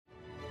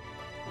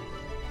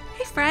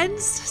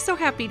friends. So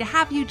happy to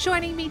have you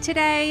joining me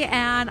today,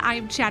 and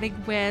I'm chatting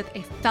with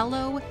a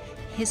fellow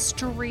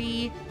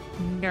history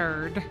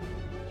nerd.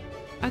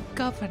 A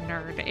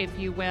governor, if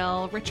you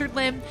will, Richard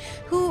Lim,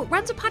 who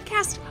runs a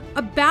podcast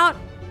about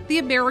the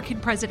American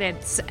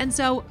presidents. And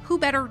so who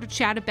better to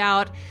chat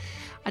about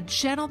a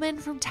gentleman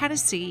from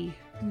Tennessee?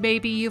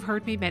 Maybe you've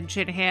heard me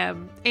mention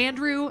him,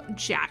 Andrew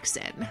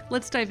Jackson.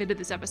 Let's dive into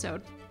this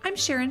episode. I'm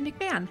Sharon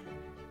McMahon,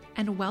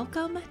 and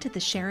welcome to the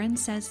Sharon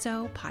Says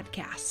So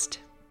podcast.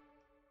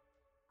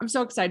 I'm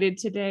so excited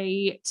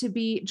today to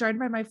be joined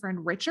by my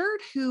friend Richard,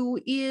 who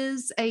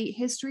is a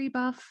history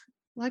buff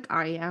like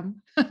I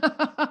am.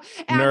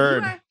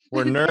 Nerd.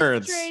 We're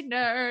nerds. History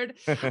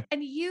nerd.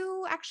 And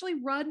you actually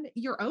run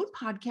your own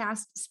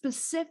podcast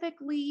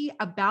specifically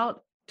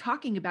about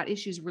talking about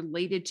issues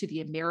related to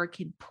the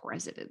American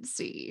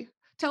presidency.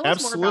 Tell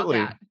us more about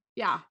that.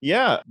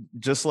 Yeah.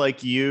 Just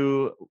like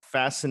you,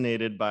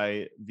 fascinated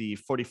by the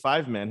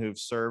 45 men who've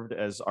served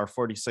as our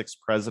 46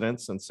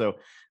 presidents. And so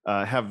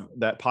have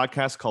that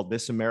podcast called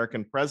This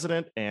American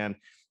President. And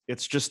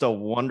it's just a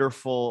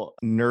wonderful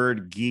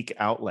nerd geek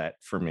outlet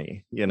for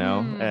me, you know,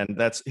 and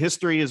that's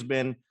history has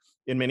been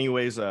in many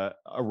ways a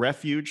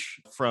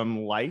refuge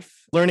from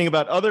life, learning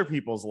about other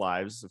people's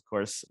lives, of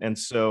course. And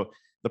so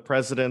the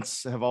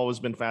presidents have always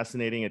been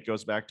fascinating. It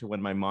goes back to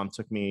when my mom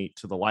took me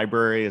to the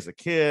library as a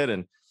kid.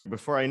 And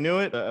before I knew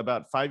it,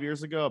 about 5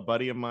 years ago, a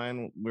buddy of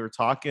mine, we were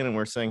talking and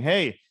we're saying,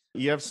 hey,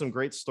 you have some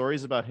great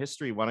stories about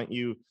history. Why don't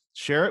you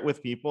share it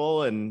with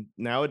people? And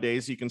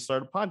nowadays you can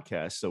start a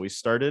podcast. So we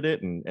started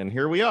it and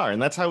here we are. And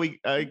that's how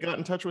I got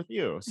in touch with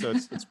you. So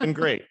it's been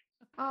great.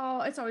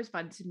 Oh, it's always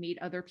fun to meet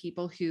other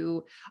people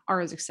who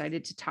are as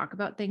excited to talk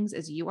about things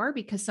as you are,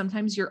 because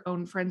sometimes your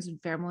own friends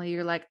and family,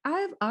 you're like,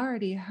 I've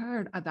already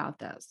heard about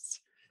this.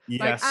 Yes.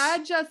 Like,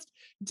 I just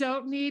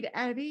don't need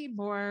any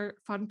more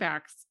fun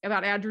facts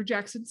about Andrew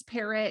Jackson's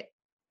parrot.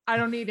 I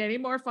don't need any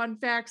more fun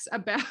facts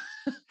about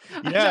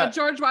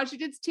George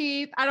Washington's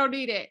teeth. I don't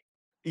need it.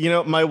 You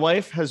know, my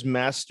wife has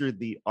mastered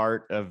the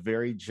art of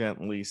very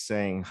gently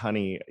saying,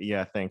 honey,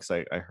 yeah, thanks.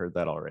 I heard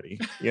that already,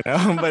 you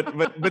know,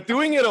 but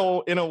doing it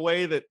in a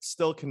way that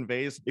still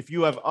conveys, if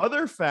you have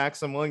other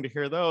facts, I'm willing to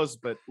hear those,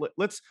 but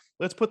let's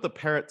put the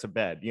parrot to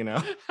bed, you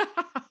know?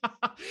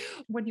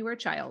 When you were a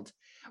child,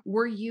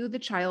 were you the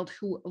child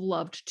who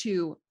loved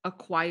to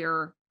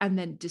acquire and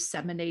then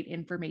disseminate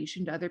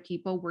information to other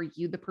people? Were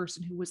you the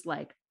person who was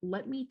like,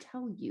 let me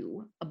tell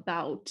you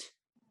about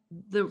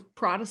the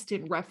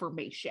Protestant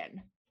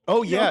Reformation?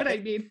 Oh, yeah. You know what I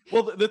mean?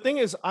 Well, the thing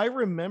is, I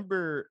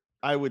remember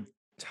I would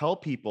tell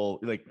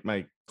people, like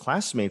my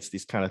classmates,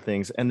 these kind of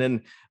things, and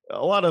then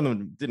a lot of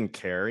them didn't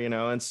care, you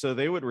know, and so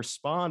they would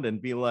respond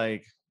and be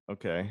like,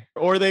 okay.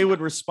 Or they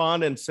would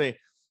respond and say,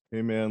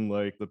 hey man,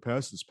 like the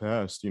past is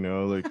past, you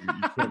know, like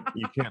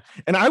you can't.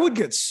 And I would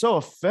get so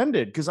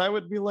offended because I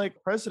would be like,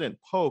 President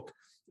Polk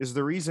is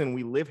the reason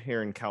we live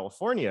here in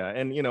California,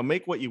 and, you know,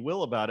 make what you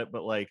will about it,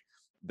 but like,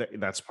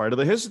 that's part of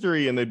the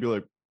history. And they'd be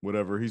like,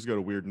 whatever, he's got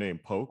a weird name,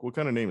 Polk. What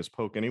kind of name is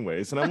Polk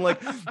anyways? And I'm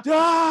like,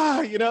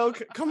 you know,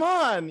 come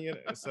on, you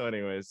know. So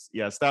anyways,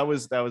 yes, that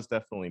was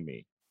definitely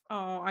me.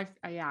 Oh,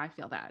 I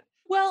feel that.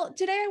 Well,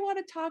 today I want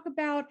to talk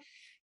about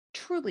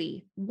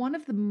truly one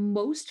of the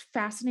most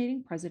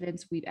fascinating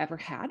presidents we've ever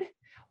had.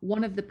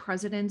 One of the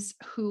presidents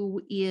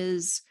who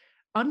is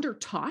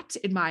undertaught,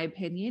 in my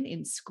opinion,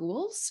 in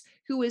schools,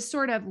 who is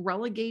sort of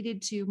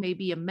relegated to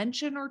maybe a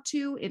mention or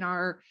two in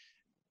our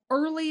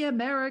early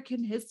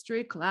American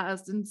history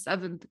class in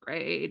 7th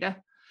grade.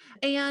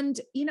 And,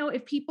 you know,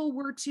 if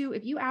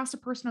you asked a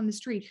person on the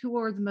street who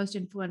are the most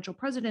influential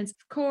presidents,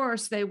 of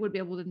course, they would be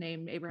able to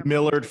name Abraham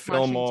Millard Lincoln,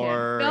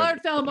 Fillmore.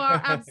 Millard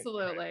Fillmore,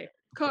 absolutely. Of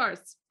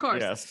course.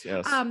 Yes.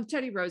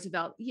 Teddy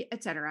Roosevelt,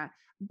 etc.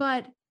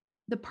 But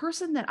the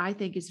person that I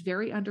think is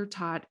very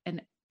undertaught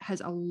and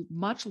has a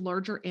much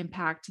larger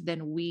impact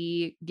than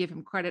we give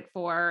him credit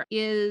for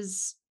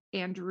is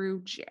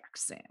Andrew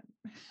Jackson.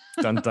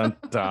 Dun dun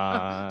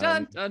dun.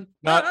 Dun, dun,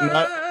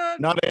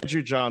 Not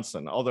Andrew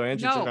Johnson, although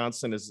Andrew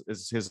Johnson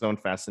is his own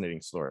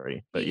fascinating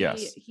story. But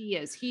yes, he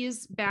is. He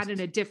is bad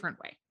in a different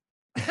way.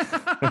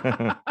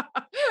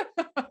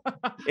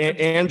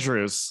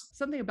 Andrews.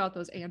 Something about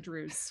those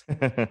Andrews.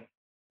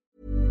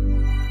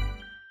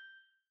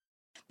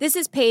 This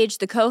is Paige,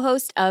 the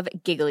co-host of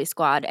Giggly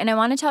Squad, and I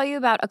want to tell you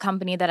about a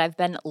company that I've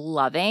been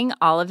loving,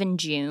 Olive &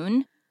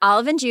 June.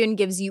 Olive & June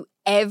gives you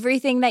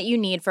everything that you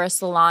need for a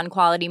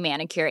salon-quality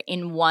manicure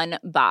in one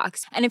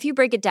box. And if you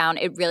break it down,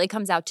 it really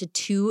comes out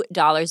to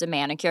 $2 a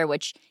manicure,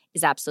 which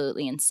is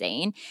absolutely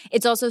insane.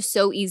 It's also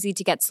so easy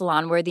to get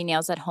salon-worthy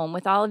nails at home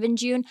with Olive &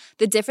 June.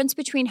 The difference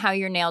between how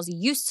your nails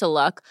used to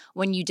look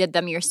when you did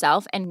them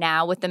yourself and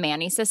now with the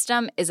Mani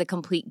system is a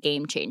complete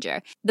game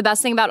changer. The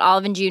best thing about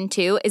Olive & June,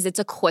 too, is it's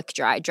a quick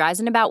dry. Dries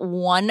in about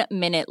 1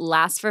 minute,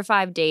 lasts for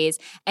 5 days,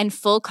 and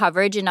full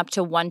coverage in up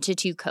to 1 to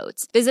 2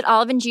 coats. Visit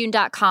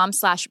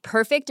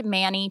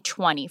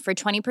oliveandjune.com/perfectmani20 for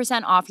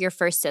 20% off your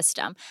first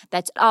system.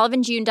 That's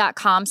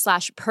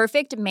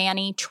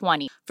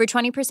oliveandjune.com/perfectmani20 for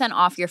 20%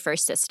 off your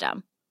first system.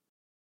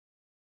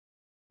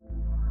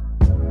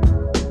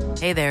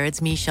 Hey there,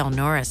 it's Michelle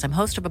Norris. I'm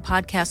host of a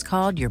podcast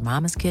called Your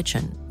Mama's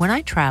Kitchen. When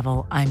I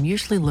travel, I'm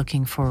usually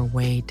looking for a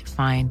way to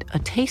find a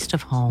taste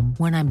of home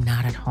when I'm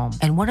not at home.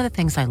 And one of the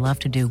things I love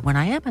to do when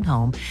I am at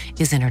home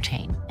is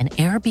entertain. And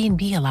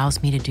Airbnb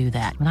allows me to do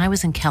that. When I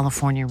was in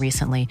California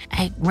recently,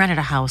 I rented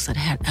a house that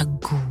had a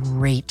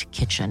great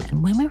kitchen.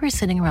 And when we were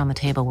sitting around the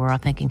table, we're all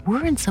thinking,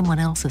 we're in someone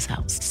else's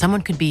house.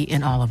 Someone could be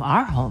in all of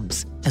our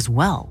homes as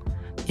well.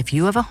 If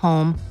you have a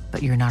home,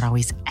 but you're not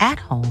always at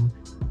home,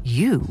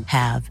 you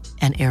have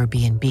an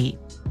Airbnb.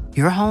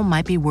 Your home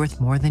might be worth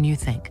more than you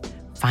think.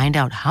 Find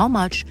out how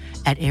much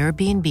at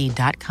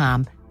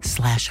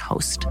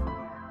airbnb.com/host.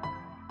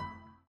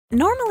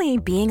 Normally,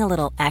 being a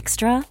little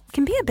extra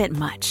can be a bit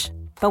much.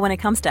 But when it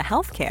comes to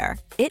healthcare,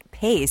 it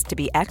pays to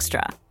be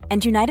extra.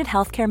 And United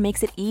Healthcare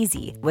makes it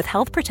easy with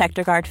Health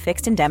Protector Guard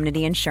fixed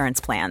indemnity insurance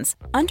plans.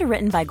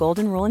 Underwritten by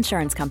Golden Rule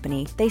Insurance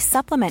Company, they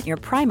supplement your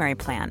primary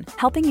plan,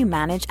 helping you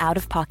manage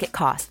out-of-pocket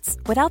costs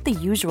without the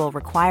usual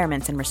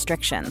requirements and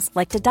restrictions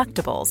like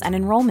deductibles and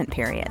enrollment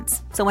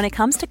periods. So when it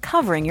comes to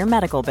covering your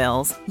medical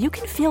bills, you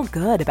can feel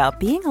good about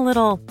being a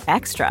little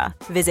extra.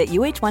 Visit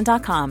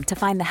uh1.com to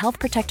find the Health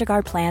Protector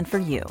Guard plan for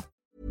you.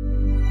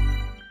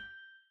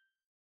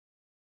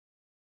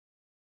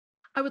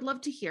 I would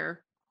love to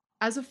hear,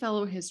 as a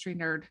fellow history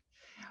nerd,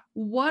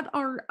 what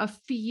are a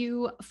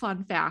few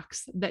fun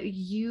facts that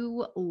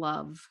you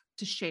love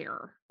to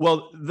share?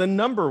 Well, the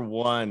number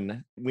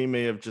one, we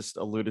may have just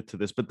alluded to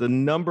this, but the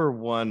number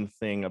one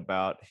thing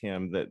about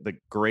him, that the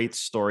great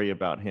story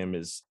about him,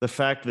 is the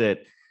fact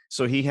that,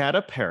 so he had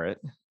a parrot,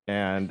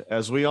 and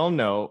as we all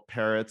know,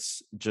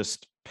 parrots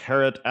just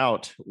parrot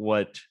out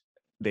what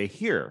they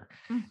hear.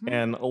 Mm-hmm.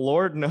 And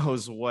Lord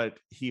knows what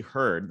he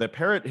heard. The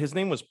parrot, his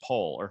name was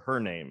Poll, or her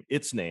name,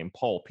 its name,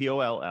 Poll,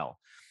 Poll.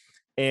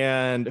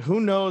 And who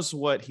knows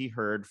what he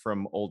heard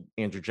from old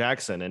Andrew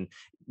Jackson. And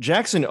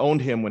Jackson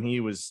owned him when he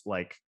was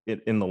like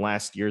in the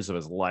last years of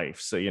his life.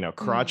 So, you know,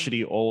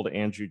 crotchety old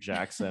Andrew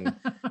Jackson.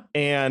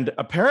 And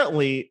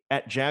apparently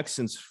at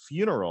Jackson's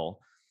funeral,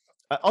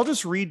 I'll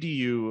just read to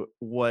you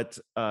what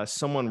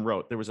someone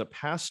wrote. There was a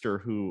pastor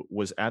who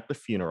was at the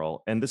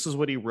funeral, and this is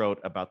what he wrote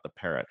about the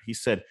parrot. He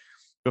said,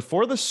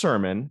 "Before the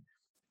sermon,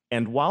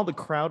 and while the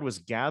crowd was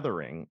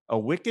gathering, a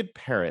wicked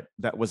parrot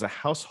that was a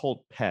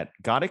household pet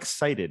got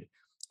excited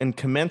and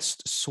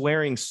commenced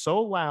swearing so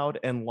loud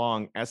and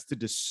long as to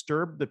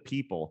disturb the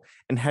people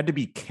and had to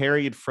be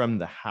carried from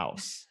the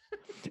house."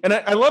 And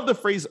I love the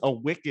phrase, a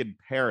wicked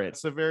parrot.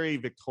 It's a very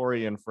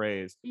Victorian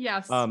phrase.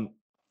 Yes.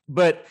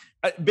 But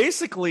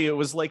basically, it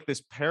was like this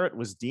parrot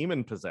was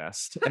demon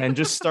possessed and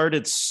just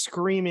started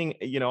screaming,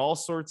 you know, all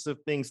sorts of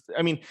things.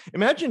 I mean,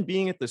 imagine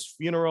being at this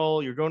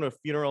funeral. You're going to a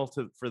funeral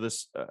for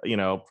this, you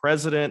know,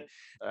 president.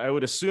 I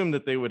would assume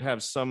that they would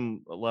have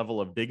some level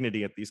of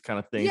dignity at these kind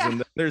of things. Yeah.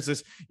 And there's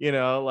this, you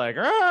know, like,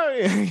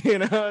 you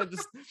know,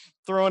 just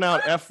throwing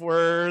out F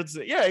words.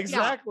 Yeah,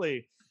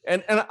 exactly.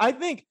 Yeah. And I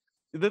think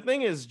the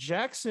thing is,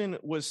 Jackson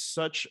was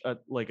such a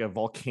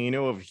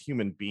volcano of a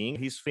human being.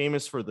 He's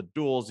famous for the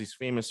duels. He's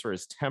famous for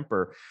his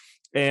temper.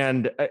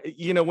 And,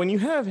 you know, when you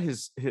have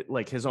his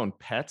own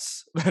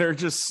pets that are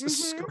just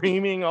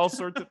screaming all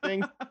sorts of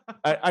things,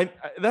 I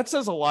that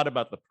says a lot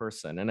about the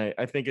person. And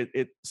I think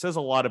it says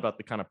a lot about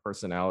the kind of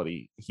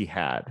personality he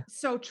had.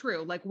 So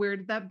true. Like, where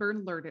did that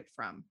bird learn it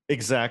from?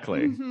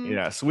 Exactly. Mm-hmm.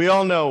 Yes. We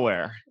all know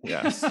where.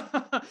 Yes.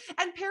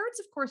 And parrots,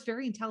 of course,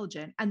 very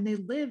intelligent, and they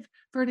live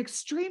for an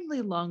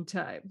extremely long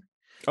time.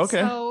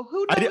 Okay. So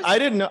who knows? I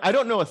didn't know. I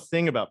don't know a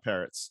thing about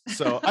parrots.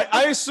 So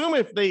I assume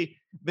if they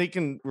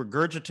can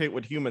regurgitate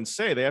what humans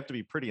say, they have to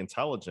be pretty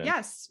intelligent.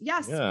 Yes.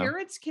 Yeah.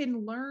 Parrots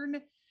can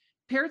learn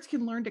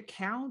to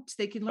count.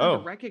 They can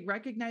learn to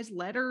recognize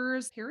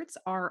letters. Parrots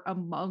are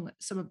among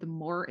some of the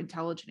more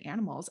intelligent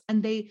animals,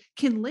 and they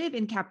can live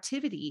in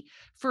captivity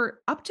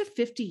for up to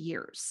 50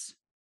 years.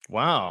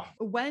 Wow.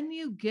 When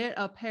you get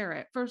a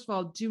parrot, first of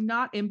all, do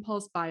not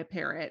impulse buy a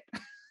parrot.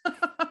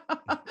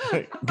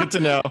 Good to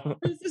know.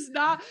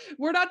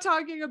 We're not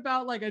talking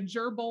about like a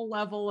gerbil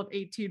level of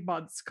 18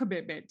 months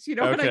commitment. You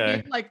know what I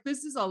mean? Like,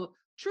 this is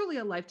truly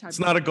a lifetime. It's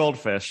not a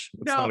goldfish.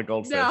 It's not a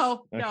goldfish.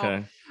 No.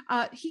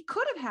 He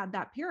could have had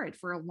that parrot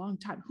for a long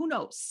time. Who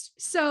knows?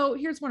 So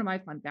here's one of my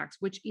fun facts,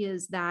 which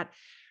is that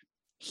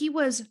he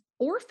was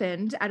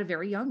orphaned at a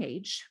very young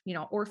age,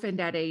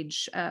 orphaned at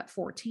age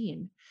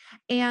 14.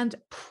 And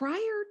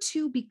prior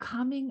to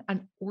becoming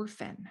an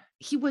orphan,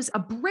 he was a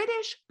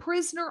British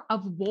prisoner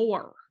of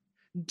war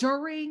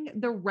during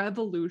the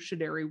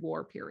Revolutionary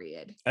War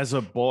period. As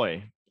a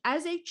boy.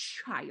 As a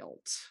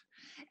child.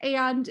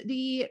 And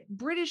the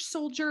British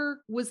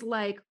soldier was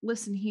like,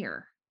 "Listen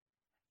here,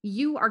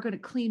 you are going to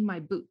clean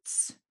my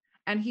boots."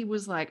 And he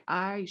was like,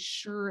 "I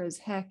sure as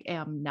heck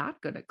am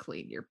not going to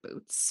clean your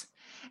boots."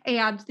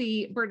 And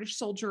the British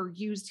soldier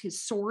used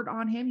his sword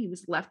on him. He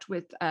was left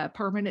with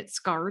permanent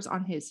scars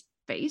on his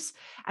face.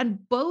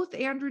 And both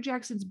Andrew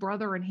Jackson's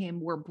brother and him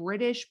were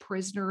British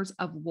prisoners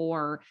of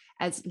war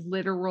as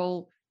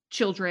literal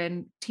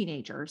children,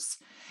 teenagers.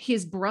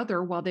 His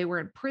brother, while they were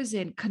in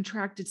prison,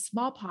 contracted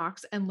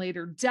smallpox and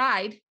later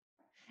died.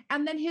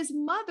 And then his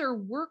mother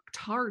worked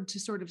hard to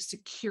sort of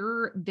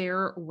secure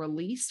their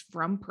release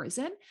from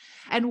prison.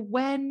 And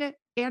when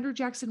Andrew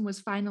Jackson was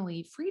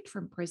finally freed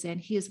from prison,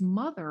 his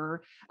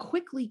mother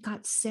quickly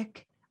got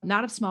sick,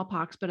 not of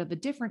smallpox, but of a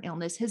different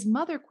illness. His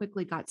mother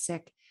quickly got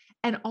sick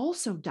and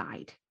also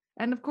died.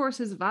 And of course,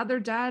 his father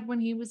died when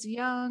he was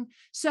young.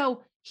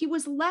 So he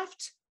was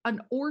left an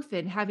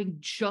orphan, having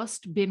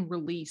just been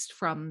released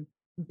from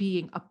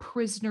being a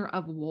prisoner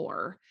of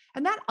war.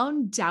 And that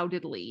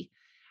undoubtedly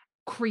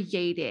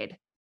created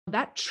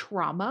that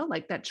trauma,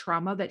 like that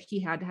trauma that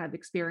he had to have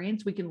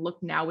experienced. We can look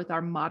now with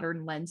our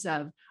modern lens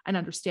of an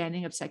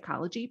understanding of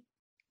psychology,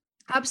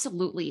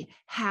 absolutely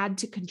had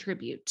to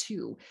contribute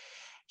to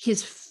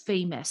his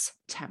famous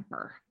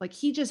temper. Like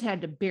he just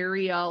had to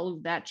bury all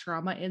of that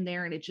trauma in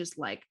there, and it just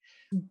like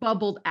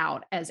bubbled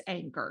out as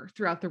anger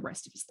throughout the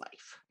rest of his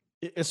life.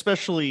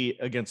 Especially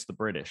against the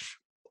British.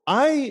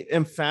 I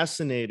am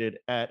fascinated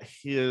at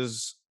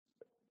his,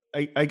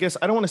 I guess,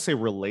 I don't want to say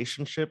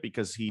relationship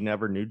because he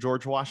never knew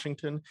George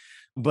Washington,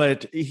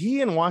 but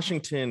he and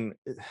Washington,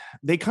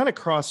 they kind of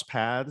crossed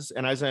paths.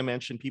 And as I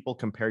mentioned, people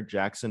compared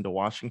Jackson to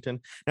Washington.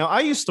 Now,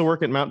 I used to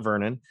work at Mount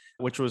Vernon,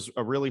 which was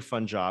a really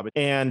fun job.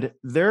 And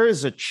there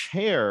is a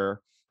chair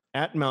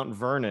at Mount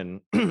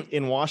Vernon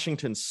in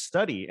Washington's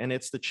study, and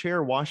it's the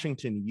chair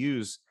Washington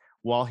used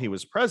while he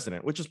was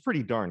president, which is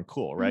pretty darn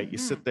cool, right? Mm-hmm. You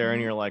sit there and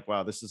you're like,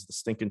 wow, this is the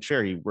stinking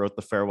chair he wrote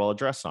the farewell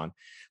address on.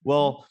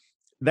 Well,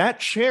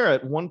 that chair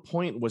at one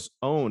point was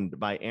owned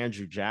by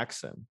Andrew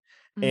Jackson,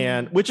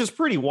 and which is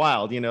pretty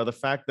wild, you know, the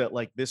fact that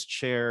like this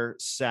chair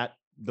sat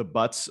the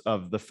butts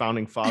of the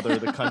founding father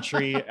of the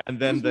country, and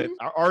then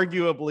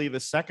arguably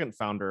the second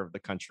founder of the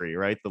country,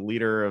 right? The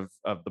leader of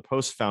the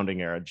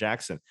post-founding era,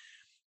 Jackson.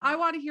 I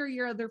want to hear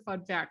your other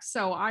fun facts.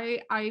 So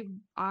I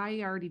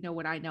already know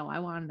what I know. I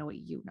want to know what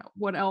you know.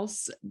 What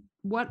else?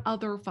 What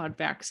other fun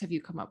facts have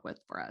you come up with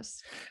for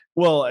us?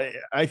 Well,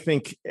 I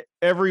think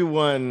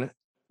everyone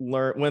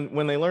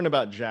when they learn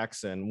about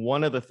Jackson,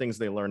 one of the things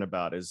they learn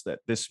about is that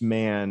this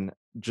man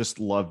just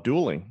loved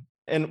dueling.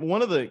 And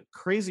one of the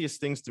craziest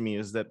things to me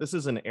is that this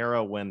is an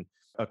era when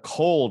a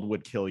cold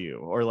would kill you,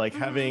 or like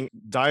having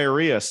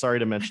diarrhea. Sorry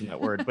to mention that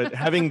word, but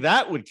having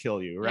that would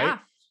kill you, right?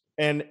 Yeah.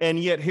 And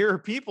yet here are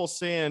people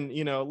saying,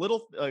 you know,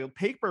 little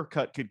paper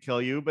cut could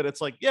kill you, but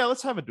it's like, yeah,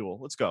 let's have a duel.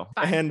 Let's go.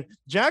 Fine. And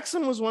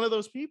Jackson was one of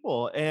those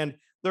people. And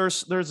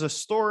there's a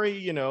story,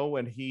 you know,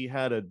 when he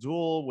had a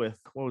duel with,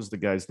 what was the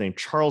guy's name?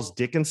 Charles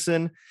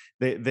Dickinson.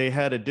 They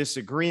had a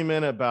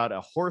disagreement about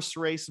a horse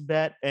race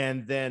bet.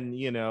 And then,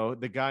 you know,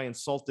 the guy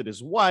insulted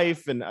his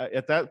wife. And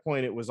at that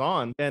point it was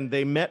on, and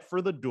they met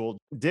for the duel.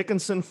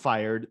 Dickinson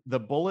fired.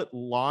 The bullet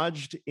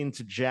lodged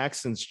into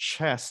Jackson's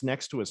chest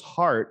next to his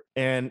heart.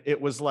 And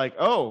it was like,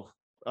 oh,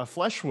 a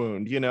flesh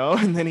wound, you know,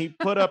 and then he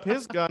put up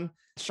his gun,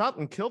 shot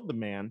and killed the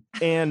man.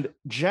 And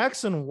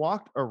Jackson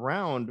walked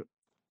around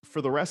for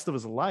the rest of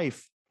his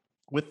life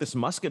with this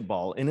musket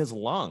ball in his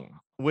lung,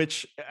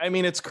 which, I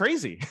mean, it's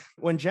crazy.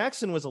 When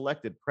Jackson was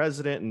elected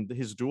president and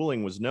his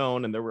dueling was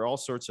known, and there were all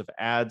sorts of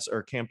ads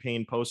or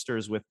campaign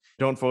posters with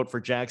 "Don't vote for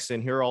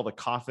Jackson. Here are all the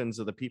coffins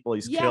of the people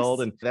he's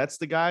killed." And that's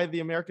the guy the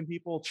American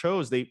people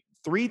chose.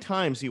 3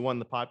 times he won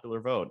the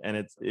popular vote. And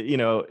it's, you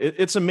know,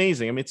 it's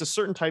amazing. I mean, it's a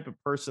certain type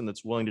of person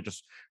that's willing to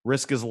just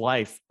risk his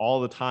life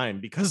all the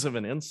time because of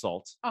an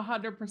insult.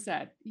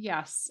 100%.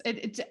 Yes.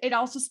 It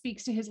also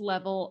speaks to his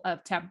level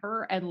of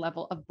temper and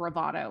level of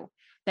bravado,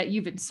 that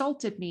you've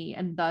insulted me,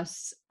 and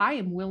thus I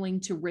am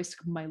willing to risk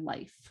my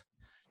life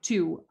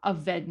to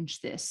avenge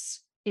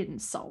this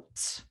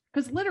insult.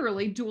 Because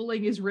literally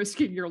dueling is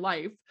risking your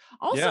life.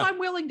 Also, I'm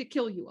willing to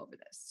kill you over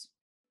this.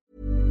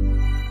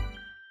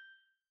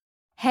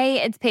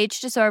 Hey, it's Paige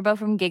DeSorbo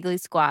from Giggly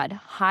Squad.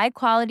 High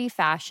quality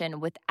fashion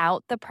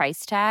without the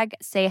price tag.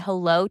 Say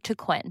hello to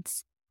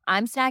Quince.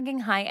 I'm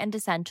snagging high-end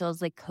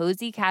essentials like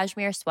cozy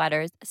cashmere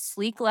sweaters,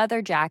 sleek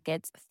leather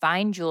jackets,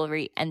 fine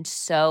jewelry, and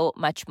so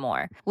much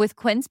more. With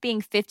Quince being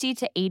 50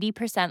 to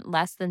 80%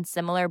 less than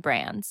similar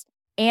brands.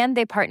 And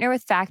they partner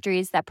with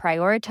factories that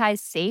prioritize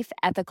safe,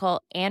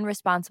 ethical, and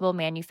responsible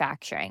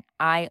manufacturing.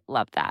 I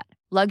love that.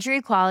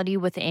 Luxury quality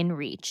within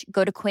reach.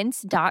 Go to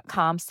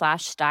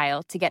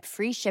quince.com/style to get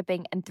free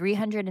shipping and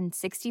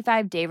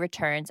 365-day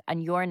returns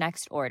on your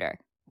next order.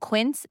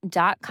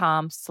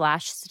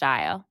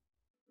 Quince.com/style.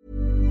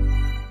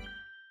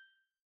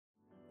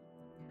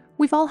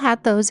 We've all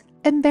had those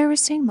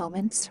embarrassing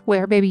moments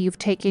where maybe you've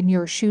taken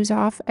your shoes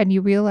off and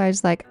you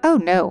realize like, oh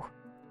no,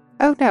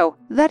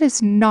 that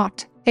is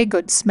not a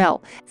good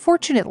smell.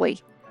 Fortunately,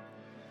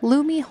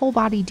 Lume Whole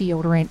Body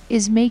Deodorant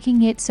is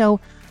making it so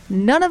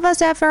none of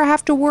us ever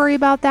have to worry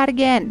about that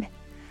again.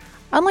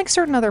 Unlike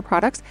certain other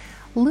products,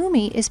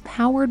 Lume is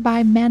powered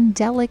by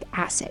mandelic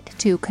acid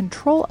to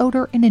control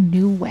odor in a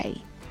new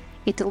way.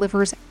 It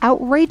delivers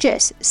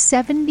outrageous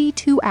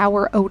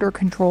 72-hour odor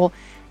control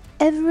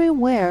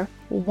everywhere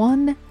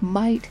one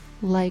might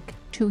like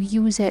to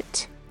use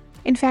it.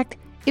 In fact,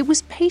 it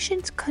was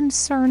patients'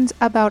 concerns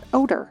about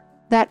odor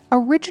that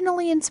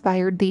originally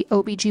inspired the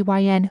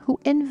OBGYN who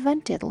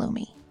invented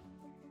Lume.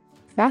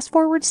 Fast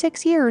forward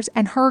 6 years,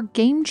 and her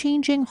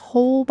game-changing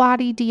whole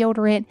body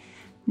deodorant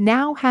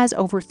now has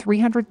over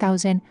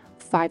 300,000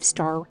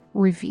 5-star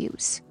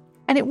reviews.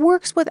 And it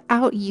works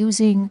without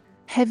using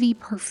heavy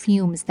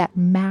perfumes that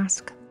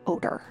mask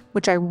odor,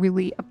 which I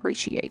really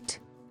appreciate.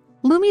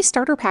 Lume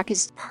Starter Pack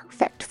is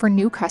perfect for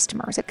new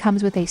customers. It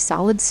comes with a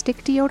solid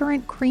stick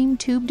deodorant, cream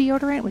tube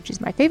deodorant, which is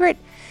my favorite,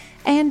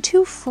 and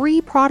 2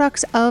 free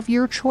products of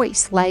your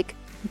choice, like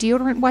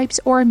deodorant wipes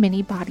or a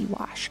mini body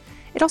wash.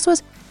 It also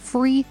has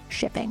free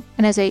shipping.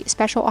 And as a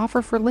special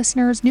offer for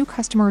listeners, new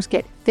customers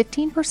get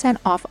 15%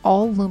 off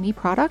all Lume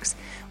products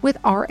with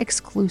our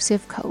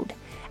exclusive code.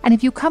 And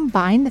if you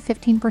combine the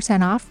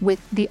 15% off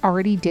with the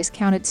already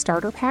discounted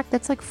starter pack,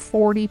 that's like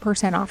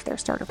 40% off their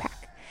starter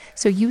pack.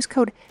 So use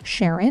code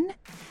Sharon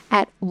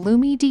at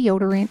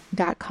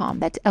lumedeodorant.com.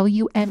 That's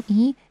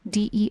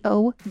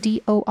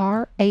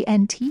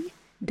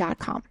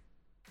LumeDeodorant.com.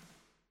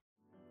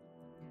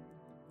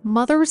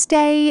 Mother's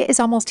Day is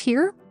almost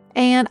here,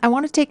 and I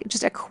want to take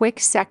just a quick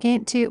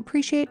second to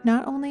appreciate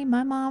not only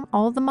my mom,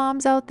 all the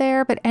moms out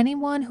there, but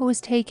anyone who has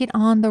taken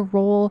on the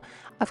role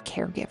of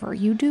caregiver.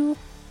 You do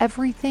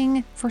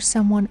everything for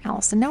someone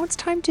else. And now it's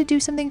time to do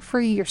something for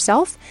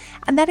yourself.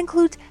 And that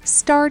includes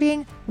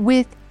starting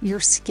with your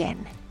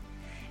skin.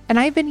 And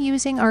I've been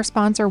using our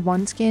sponsor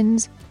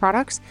OneSkin's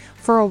products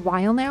for a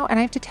while now. And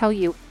I have to tell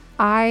you,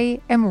 I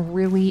am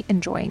really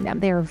enjoying them.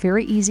 They are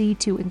very easy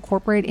to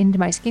incorporate into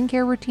my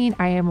skincare routine.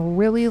 I am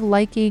really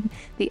liking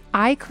the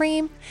eye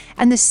cream.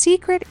 And the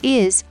secret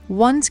is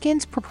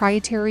OneSkin's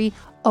proprietary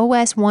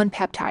OS1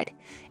 peptide.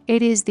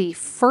 It is the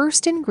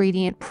first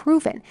ingredient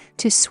proven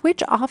to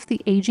switch off the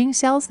aging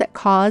cells that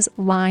cause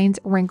lines,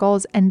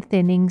 wrinkles, and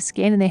thinning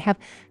skin, and they have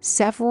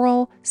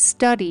several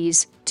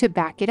studies to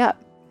back it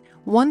up.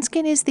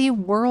 OneSkin is the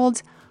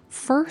world's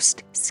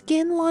first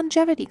skin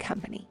longevity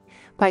company.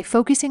 By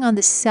focusing on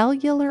the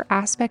cellular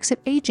aspects of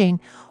aging,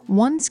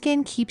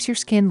 OneSkin keeps your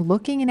skin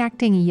looking and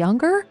acting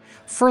younger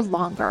for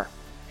longer.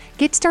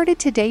 Get started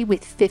today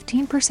with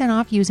 15%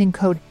 off using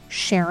code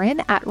Sharon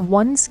at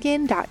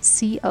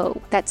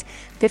oneskin.co. That's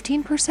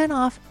 15%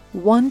 off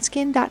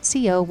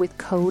oneskin.co with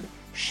code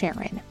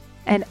Sharon.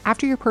 And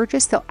after your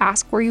purchase, they'll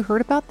ask where you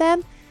heard about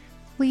them.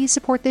 Please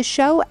support this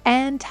show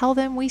and tell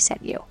them we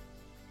sent you.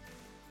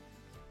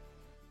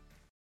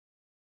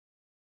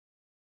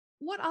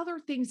 What other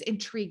things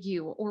intrigue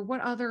you, or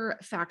what other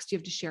facts do you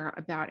have to share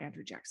about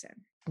Andrew Jackson?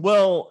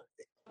 Well,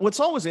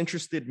 what's always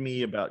interested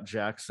me about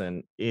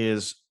Jackson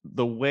is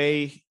the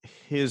way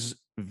his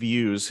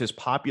views, his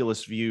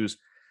populist views,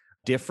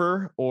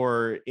 differ,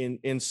 or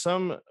in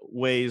some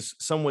ways,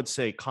 some would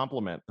say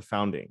complement the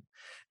founding.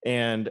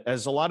 And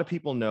as a lot of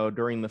people know,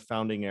 during the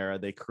founding era,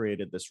 they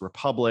created this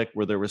republic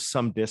where there was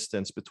some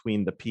distance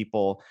between the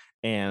people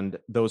and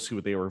those who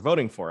they were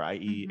voting for,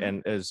 i.e.,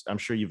 and as I'm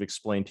sure you've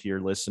explained to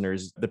your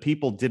listeners, the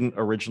people didn't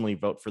originally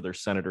vote for their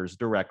senators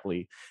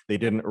directly. They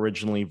didn't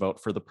originally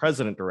vote for the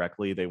president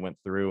directly. They went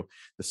through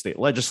the state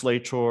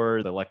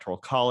legislature, the electoral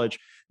college.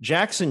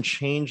 Jackson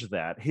changed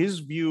that.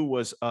 His view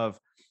was of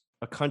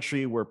a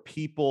country where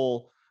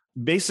people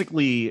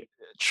basically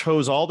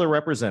chose all the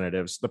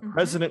representatives. The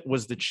president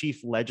was the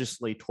chief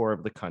legislator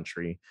of the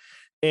country.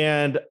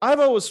 And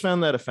I've always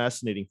found that a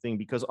fascinating thing,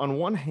 because on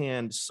one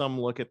hand, some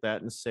look at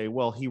that and say,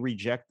 well, he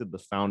rejected the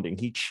founding,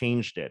 he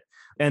changed it.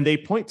 And they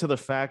point to the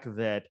fact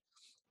that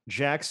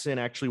Jackson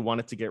actually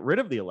wanted to get rid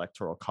of the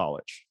electoral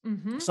college,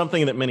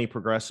 something that many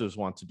progressives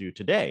want to do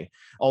today,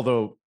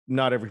 although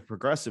not every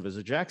progressive is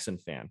a Jackson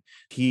fan.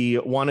 He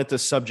wanted to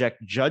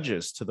subject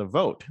judges to the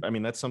vote. I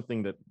mean, that's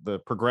something that the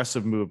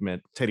progressive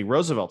movement, Teddy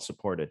Roosevelt,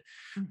 supported.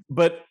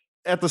 But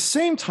at the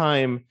same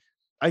time,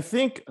 I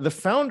think the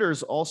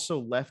founders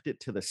also left it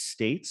to the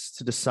states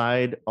to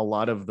decide a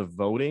lot of the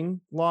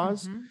voting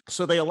laws.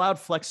 So they allowed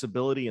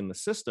flexibility in the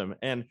system.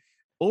 And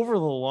over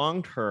the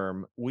long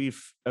term,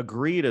 we've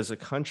agreed as a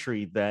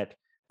country that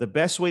the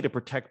best way to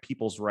protect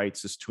people's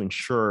rights is to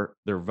ensure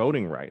their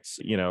voting rights.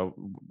 You know,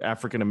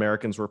 African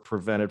Americans were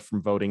prevented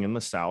from voting in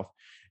the South.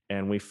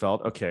 And we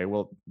felt, okay,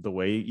 well, the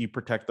way you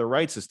protect their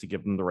rights is to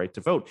give them the right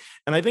to vote.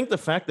 And I think the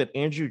fact that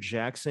Andrew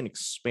Jackson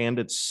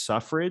expanded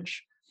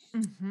suffrage,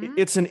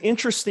 it's an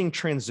interesting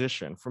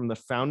transition from the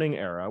founding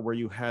era where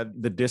you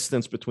had the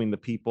distance between the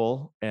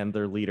people and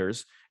their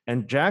leaders,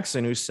 and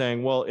Jackson, who's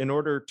saying, well, in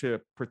order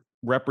to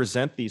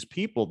represent these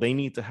people, they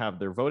need to have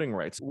their voting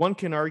rights. One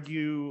can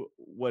argue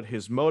what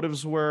his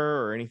motives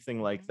were or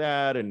anything like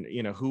that, and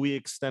who he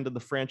extended the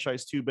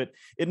franchise to, but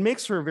it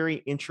makes for a very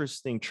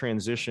interesting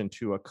transition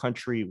to a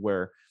country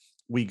where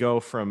we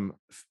go from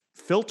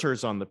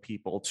filters on the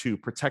people to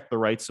protect the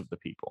rights of the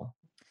people.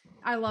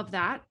 I love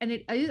that. And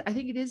I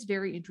think it is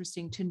very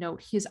interesting to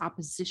note his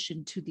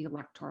opposition to the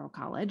Electoral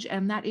College.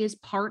 And that is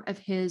part of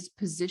his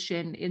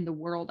position in the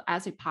world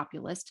as a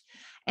populist.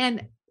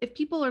 And if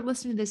people are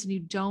listening to this and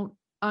you don't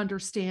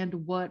understand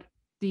what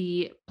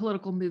the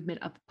political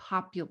movement of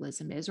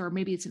populism is, or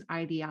maybe it's an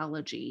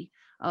ideology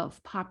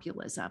of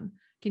populism,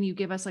 Can you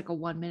give us like a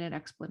 1-minute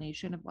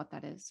explanation of what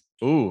that is?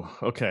 Ooh,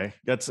 okay.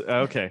 That's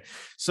okay.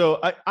 So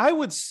I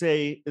would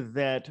say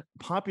that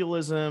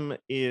populism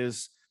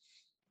is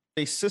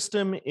a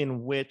system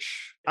in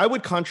which I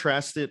would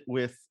contrast it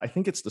with, I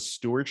think it's the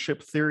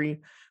stewardship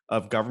theory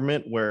of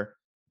government, where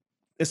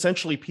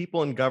essentially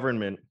people in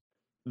government,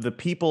 the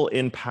people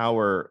in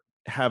power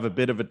have a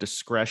bit of a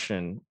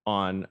discretion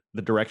on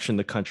the direction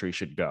the country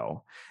should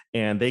go.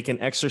 And they can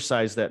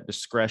exercise that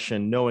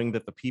discretion knowing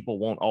that the people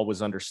won't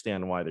always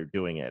understand why they're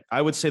doing it.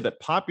 I would say that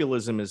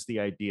populism is the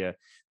idea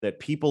that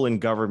people in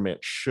government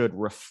should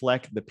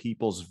reflect the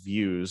people's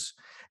views,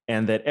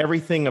 and that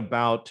everything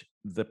about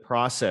the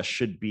process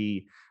should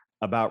be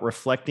about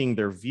reflecting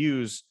their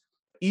views,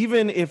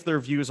 even if their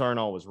views aren't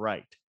always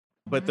right.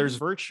 But there's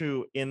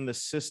virtue in the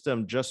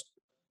system just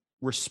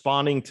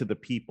responding to the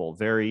people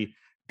very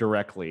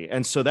directly.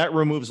 And so that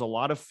removes a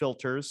lot of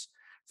filters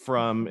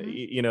from,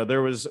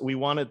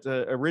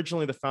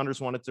 originally the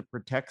founders wanted to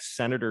protect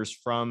senators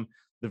from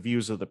the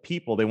views of the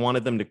people. They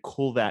wanted them to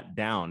cool that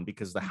down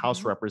because the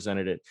House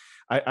represented it.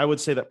 I would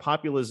say that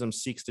populism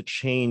seeks to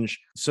change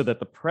so that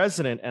the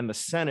president and the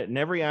Senate in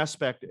every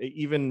aspect,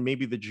 even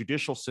maybe the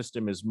judicial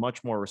system, is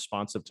much more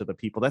responsive to the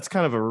people. That's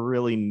kind of a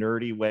really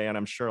nerdy way, and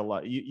I'm sure a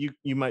lot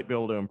you might be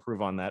able to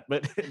improve on that,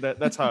 but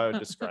that's how I would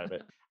describe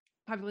it.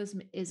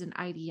 Populism is an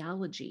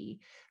ideology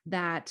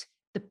that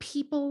the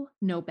people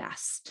know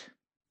best.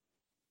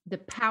 The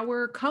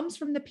power comes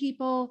from the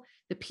people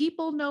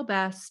know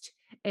best,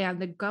 and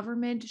the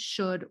government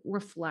should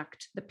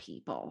reflect the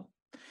people.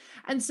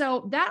 And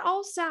so that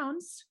all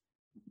sounds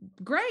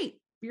great.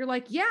 You're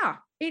like, yeah,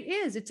 it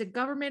is. It's a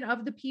government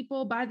of the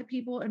people, by the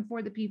people, and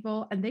for the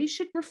people. And they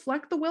should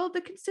reflect the will of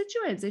the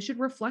constituents. They should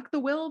reflect the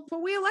will of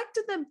what we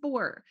elected them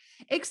for.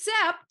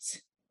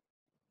 Except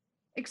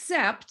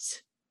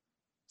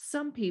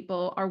some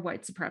people are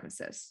white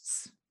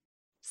supremacists.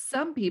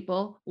 Some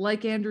people,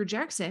 like Andrew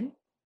Jackson,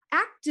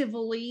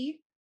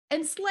 actively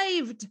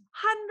enslaved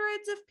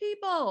hundreds of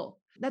people.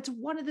 That's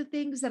one of the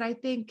things that I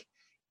think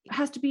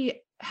has to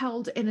be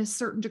held in a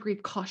certain degree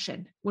of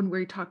caution when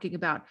we're talking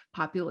about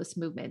populist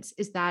movements,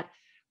 is that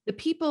the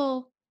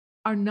people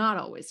are not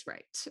always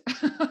right.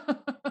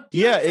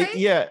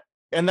 Yeah.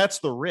 And that's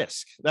the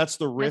risk. That's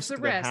the risk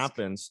that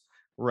happens.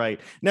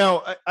 Right.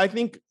 Now, I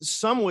think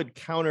some would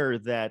counter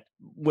that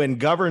when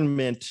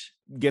government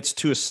gets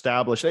too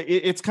established,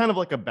 it's kind of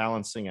like a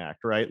balancing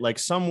act, right? Like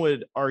some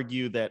would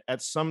argue that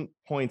at some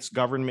points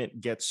government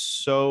gets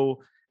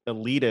so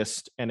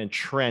elitist and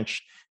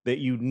entrenched that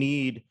you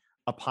need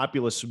a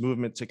populist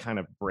movement to kind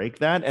of break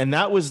that. And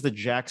that was the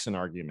Jackson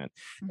argument.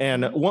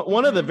 And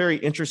one of the very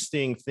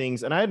interesting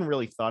things, and I hadn't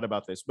really thought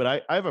about this, but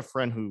I have a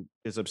friend who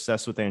is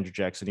obsessed with Andrew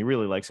Jackson. He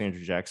really likes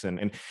Andrew Jackson.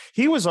 And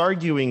he was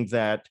arguing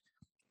that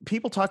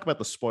people talk about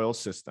the spoils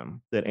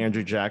system that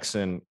Andrew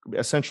Jackson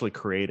essentially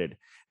created.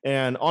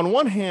 And on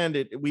one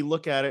hand, we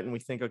look at it and we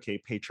think, okay,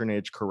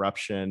 patronage,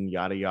 corruption,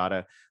 yada,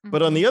 yada.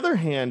 But on the other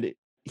hand,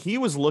 he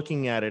was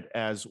looking at it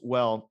as,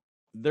 well,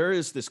 there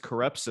is this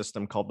corrupt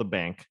system called the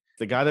bank.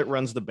 The guy that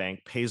runs the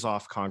bank pays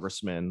off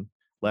congressmen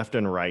left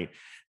and right.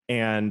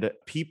 And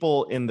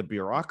people in the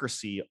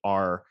bureaucracy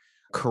are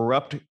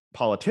corrupt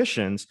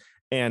politicians.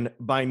 And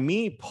by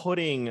me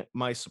putting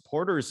my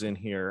supporters in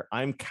here,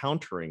 I'm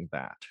countering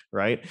that,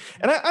 right?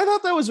 And I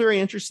thought that was very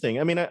interesting.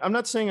 I mean, I'm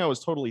not saying I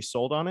was totally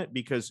sold on it,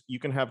 because you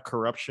can have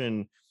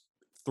corruption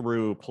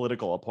through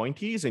political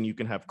appointees and you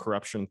can have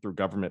corruption through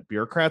government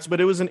bureaucrats. But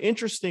it was an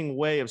interesting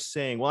way of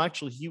saying, well,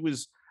 actually, he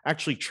was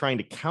actually trying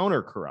to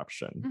counter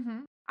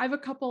corruption. I have a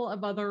couple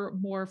of other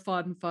more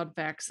fun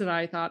facts that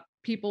I thought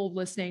people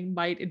listening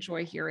might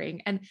enjoy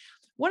hearing. And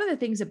one of the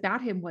things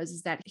about him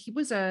is that he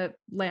was a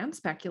land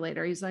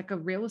speculator. He's like a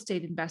real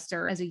estate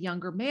investor as a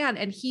younger man.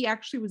 And he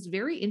actually was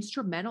very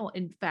instrumental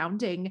in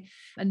founding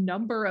a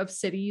number of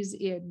cities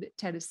in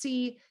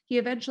Tennessee. He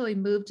eventually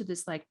moved to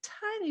this like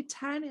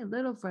tiny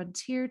little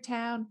frontier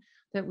town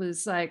that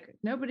was like,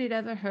 nobody had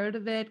ever heard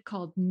of it,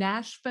 called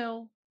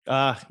Nashville.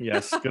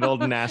 Yes, good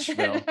old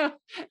Nashville.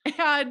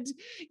 And,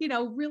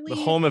 really the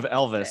home of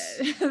Elvis.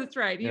 That's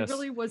right. He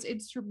really was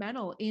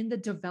instrumental in the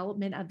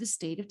development of the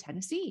state of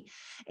Tennessee.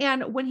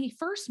 And when he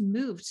first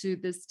moved to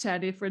this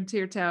tiny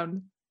frontier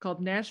town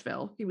called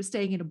Nashville, he was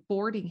staying in a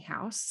boarding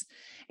house.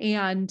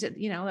 And,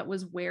 that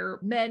was where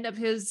men of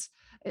his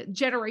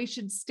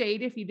generation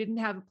stayed if you didn't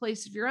have a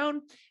place of your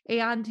own.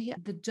 And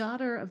the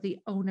daughter of the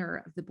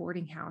owner of the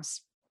boarding house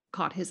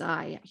caught his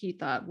eye. He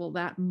thought, well,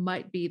 that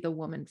might be the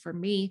woman for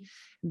me.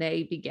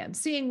 They began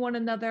seeing one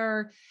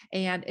another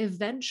and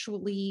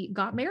eventually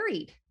got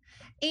married.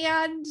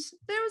 And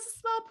there was a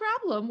small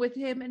problem with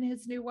him and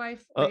his new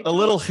wife. Rachel. A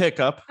little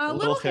hiccup. A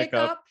little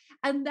hiccup.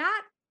 And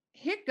that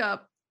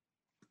hiccup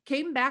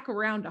came back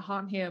around to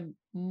haunt him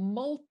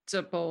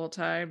multiple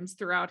times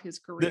throughout his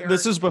career.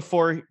 This is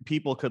before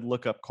people could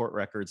look up court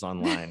records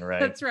online,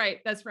 right? That's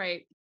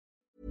right.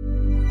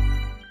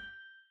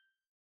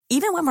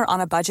 Even when we're on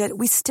a budget,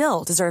 we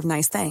still deserve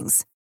nice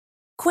things.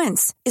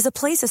 Quince is a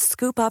place to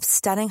scoop up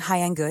stunning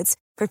high-end goods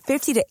for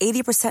 50 to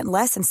 80%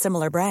 less than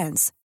similar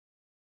brands.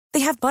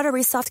 They have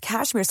buttery soft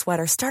cashmere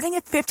sweaters starting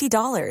at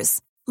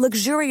 $50,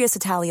 luxurious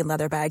Italian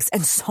leather bags,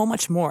 and so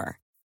much more.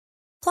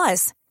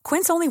 Plus,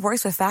 Quince only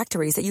works with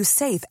factories that use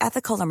safe,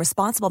 ethical, and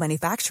responsible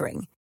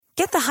manufacturing.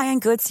 Get the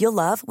high-end goods you'll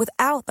love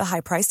without the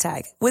high price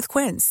tag with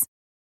Quince.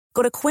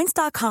 Go to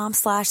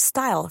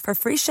quince.com/style for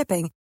free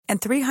shipping and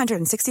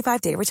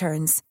 365-day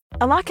returns.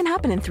 A lot can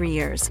happen in 3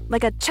 years,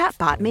 like a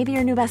chatbot may be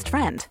your new best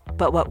friend.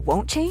 But what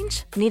won't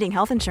change? Needing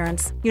health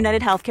insurance.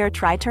 United Healthcare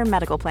Tri-Term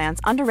Medical Plans,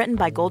 underwritten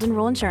by Golden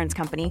Rule Insurance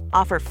Company,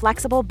 offer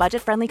flexible,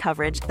 budget-friendly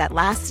coverage that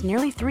lasts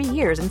nearly 3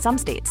 years in some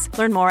states.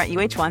 Learn more at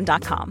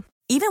uh1.com.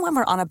 Even when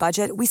we're on a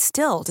budget, we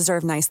still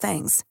deserve nice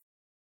things.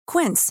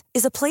 Quince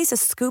is a place to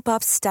scoop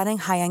up stunning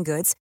high-end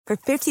goods for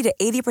 50 to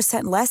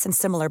 80% less than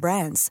similar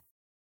brands.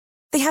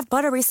 They have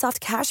buttery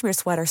soft cashmere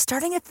sweaters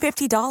starting at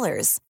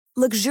 $50,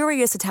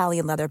 luxurious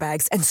Italian leather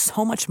bags, and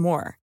so much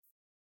more.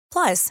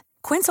 Plus,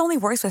 Quince only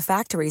works with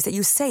factories that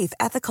use safe,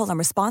 ethical, and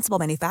responsible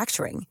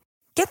manufacturing.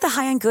 Get the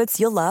high-end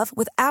goods you'll love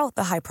without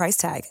the high price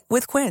tag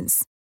with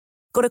Quince.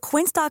 Go to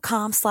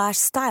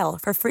quince.com/style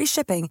for free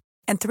shipping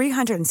and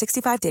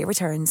 365-day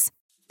returns.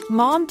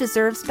 Mom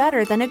deserves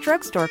better than a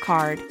drugstore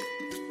card.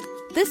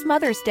 This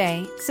Mother's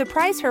Day,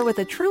 surprise her with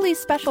a truly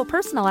special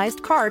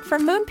personalized card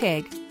from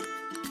Moonpig.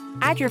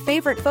 Add your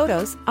favorite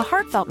photos, a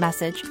heartfelt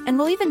message, and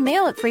we'll even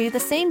mail it for you the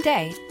same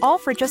day, all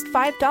for just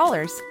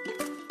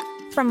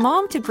 $5. From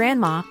mom to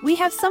grandma, we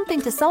have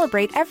something to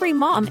celebrate every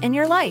mom in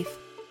your life.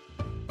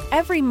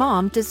 Every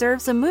mom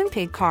deserves a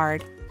Moonpig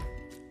card.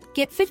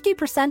 Get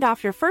 50%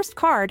 off your first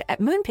card at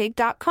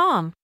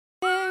moonpig.com.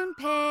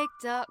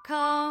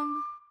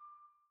 Moonpig.com.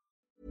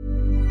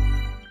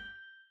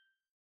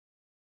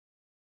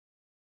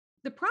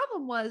 The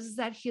problem was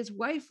that his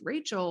wife,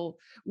 Rachel,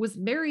 was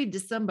married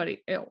to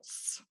somebody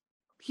else.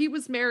 He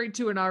was married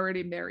to an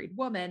already married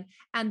woman.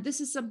 And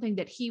this is something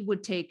that he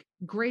would take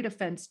great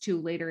offense to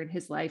later in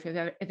his life.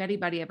 If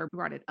anybody ever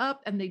brought it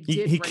up, and they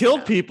did. He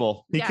killed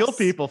people. He killed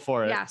people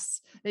for it.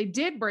 Yes. They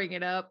did bring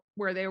it up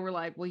where they were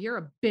like, well, you're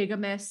a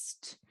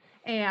bigamist.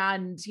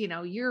 And,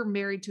 you're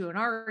married to an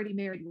already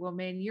married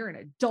woman. You're an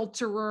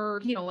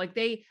adulterer. Like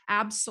they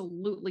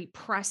absolutely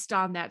pressed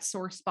on that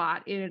sore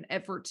spot in an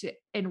effort to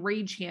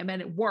enrage him.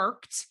 And it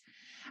worked.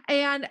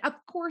 And of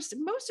course,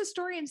 most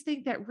historians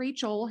think that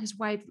Rachel, his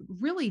wife,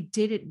 really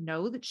didn't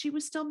know that she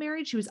was still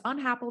married. She was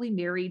unhappily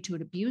married to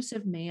an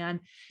abusive man.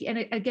 And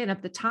again,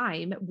 at the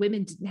time,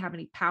 women didn't have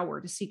any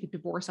power to seek a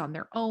divorce on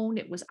their own.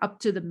 It was up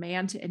to the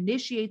man to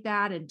initiate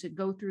that and to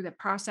go through the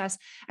process.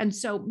 And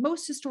so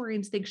most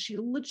historians think she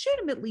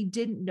legitimately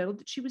didn't know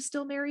that she was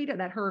still married,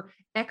 and that her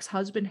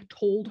ex-husband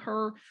told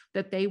her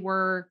that they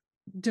were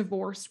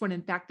divorced when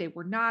in fact they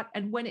were not.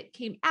 And when it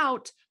came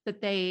out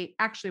that they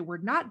actually were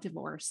not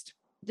divorced,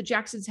 the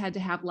Jacksons had to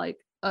have like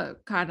a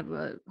kind of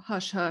a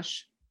hush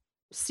hush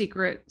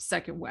secret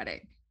second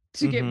wedding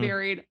to get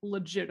married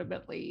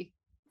legitimately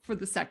for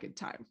the second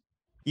time.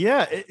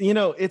 Yeah.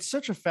 It's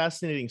such a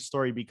fascinating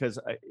story because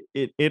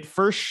it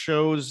first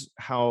shows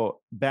how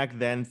back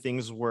then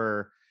things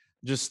were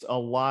just a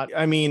lot.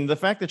 I mean, the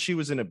fact that she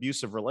was in an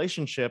abusive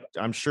relationship,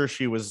 I'm sure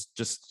she was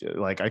just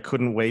like, I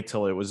couldn't wait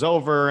till it was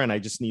over. And I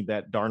just need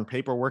that darn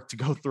paperwork to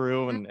go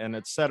through and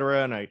et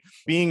cetera. And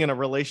being in a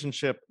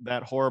relationship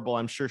that horrible,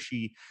 I'm sure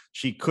she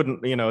couldn't,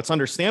 it's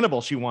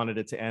understandable. She wanted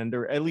it to end,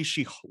 or at least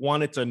she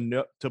wanted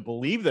to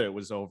believe that it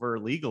was over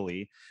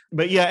legally.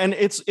 But yeah, and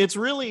it's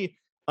really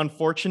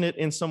unfortunate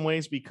in some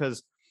ways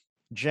because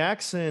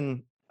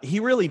Jackson, he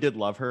really did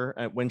love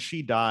her. When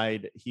she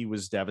died, he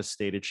was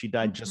devastated. She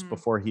died just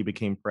before he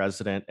became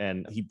president,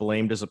 and he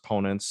blamed his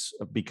opponents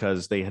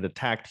because they had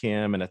attacked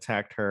him and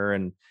attacked her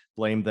and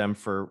blamed them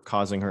for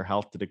causing her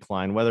health to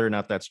decline. Whether or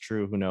not that's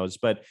true, who knows?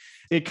 But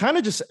it kind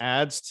of just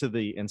adds to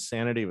the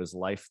insanity of his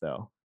life,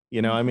 though.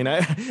 I mean,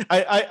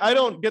 I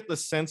don't get the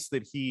sense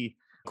that he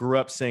grew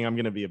up saying, I'm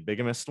going to be a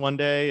bigamist one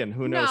day. And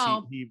who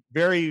knows, he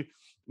very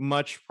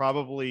much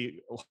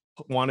probably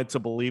wanted to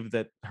believe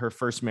that her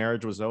first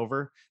marriage was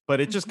over, but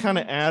it just kind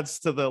of adds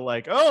to the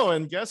like, oh,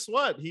 and guess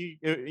what? He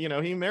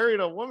married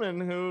a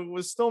woman who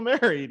was still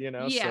married,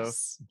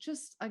 Yes. So.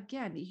 Just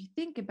again, you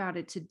think about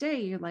it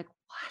today, you're like,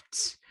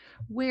 what?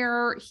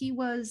 Where he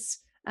was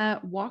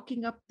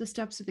walking up the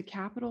steps of the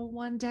Capitol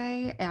one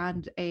day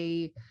and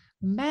a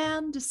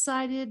man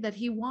decided that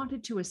he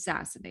wanted to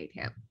assassinate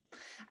him.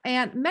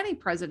 And many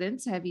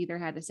presidents have either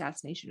had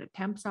assassination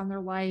attempts on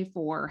their life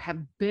or have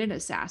been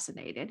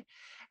assassinated.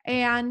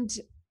 And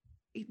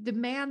the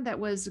man that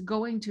was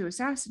going to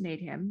assassinate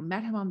him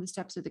met him on the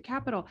steps of the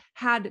Capitol,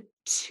 had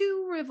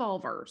 2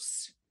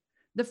 revolvers.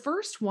 The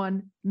first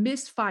one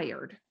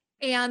misfired.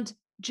 And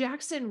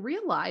Jackson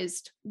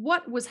realized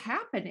what was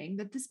happening,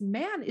 that this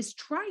man is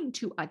trying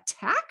to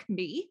attack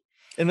me.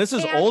 And this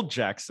is old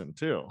Jackson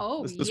too.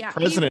 Oh, this is yeah.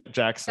 President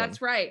Jackson. That's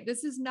right.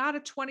 This is not a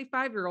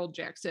 25-year-old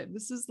Jackson.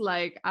 This is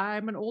like,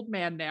 I'm an old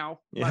man now.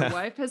 My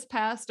wife has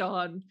passed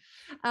on.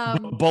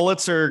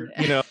 Bullets are,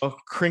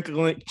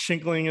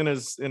 chinkling in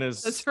his.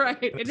 That's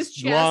right. In his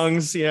chest.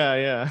 Lungs.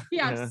 Yeah.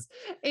 Yes.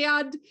 Yeah.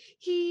 And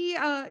he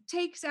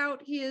takes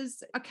out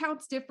his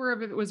accounts differ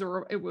if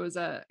it was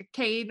a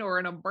cane or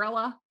an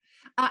umbrella.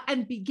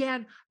 and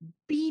began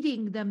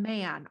beating the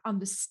man on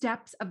the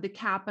steps of the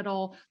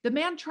Capitol. The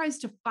man tries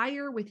to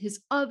fire with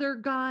his other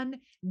gun.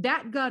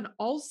 That gun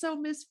also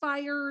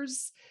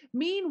misfires.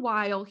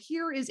 Meanwhile,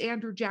 here is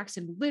Andrew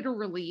Jackson,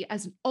 literally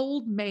as an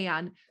old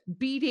man,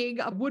 beating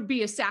a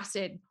would-be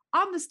assassin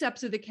on the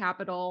steps of the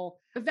Capitol.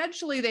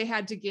 Eventually they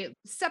had to get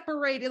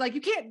separated. Like, you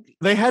can't.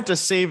 They had to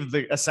save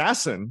the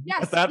assassin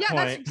at that point.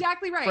 That's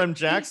exactly right. From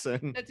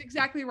Jackson. That's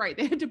exactly right.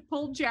 They had to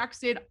pull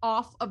Jackson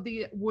off of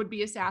the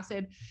would-be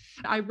assassin.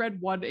 I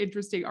read one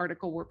interesting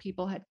article where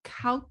people had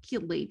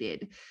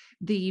calculated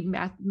the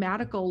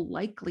mathematical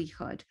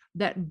likelihood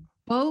that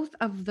both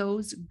of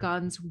those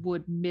guns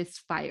would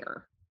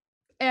misfire.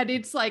 And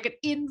it's like an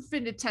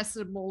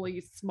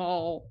infinitesimally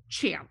small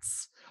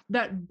chance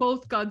that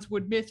both guns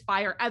would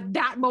misfire at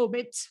that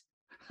moment.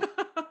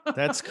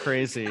 That's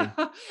crazy.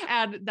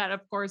 And that,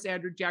 of course,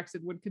 Andrew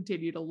Jackson would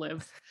continue to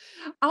live.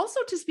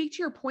 Also, to speak to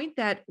your point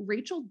that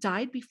Rachel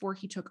died before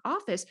he took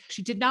office,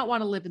 she did not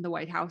want to live in the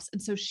White House.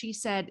 And so she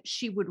said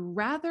she would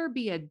rather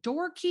be a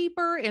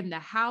doorkeeper in the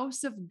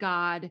house of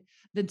God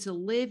than to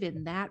live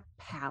in that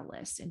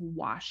palace in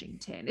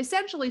Washington.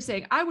 Essentially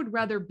saying, I would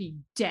rather be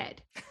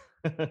dead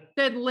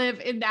than live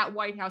in that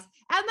White House.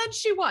 And then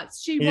she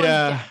was. Yeah,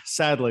 dead.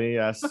 Sadly,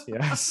 yes.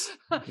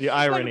 The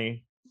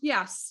irony.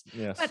 Yes.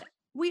 Yes. But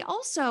we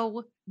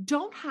also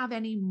don't have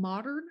any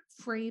modern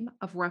frame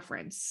of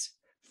reference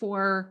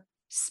for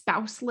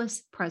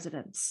spouseless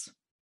presidents.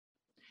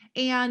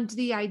 And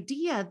the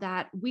idea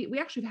that we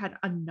actually had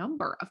a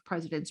number of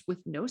presidents with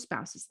no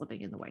spouses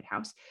living in the White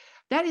House,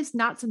 that is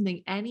not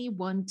something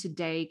anyone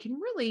today can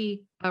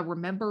really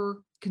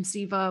remember,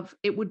 conceive of.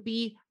 It would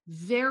be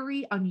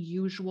very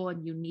unusual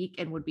and unique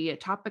and would be a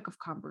topic of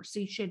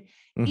conversation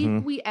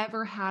if we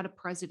ever had a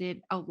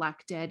president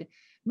elected,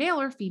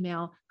 male or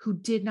female, who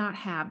did not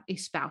have a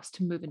spouse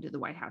to move into the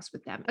White House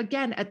with them.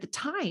 Again, at the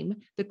time,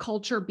 the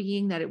culture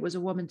being that it was a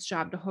woman's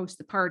job to host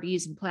the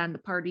parties and plan the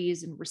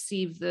parties and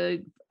receive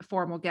the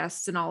formal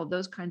guests and all of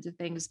those kinds of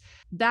things,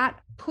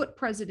 that put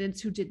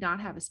presidents who did not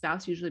have a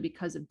spouse, usually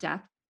because of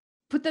death,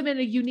 put them in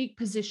a unique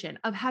position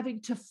of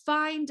having to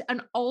find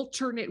an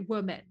alternate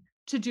woman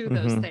to do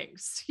those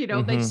things.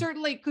 They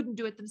certainly couldn't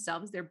do it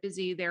themselves. They're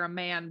busy, they're a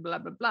man, blah,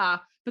 blah, blah.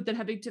 But then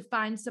having to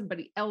find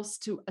somebody else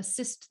to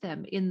assist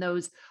them in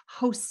those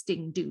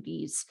hosting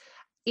duties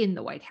in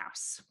the White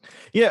House.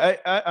 Yeah,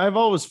 I've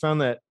always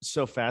found that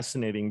so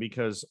fascinating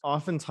because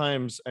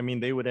oftentimes,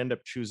 they would end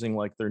up choosing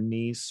like their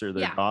niece or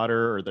their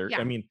daughter or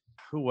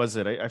who was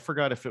it? I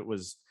forgot if it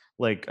was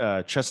like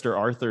Chester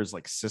Arthur's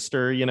like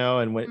sister,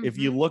 and if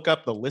you look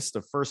up the list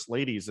of first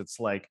ladies, it's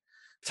like,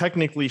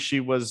 technically she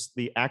was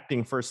the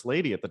acting first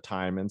lady at the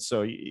time. And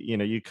so,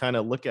 you kind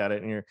of look at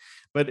it and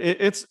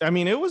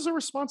it was a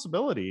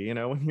responsibility,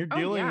 when you're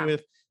dealing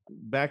with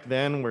back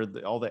then where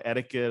all the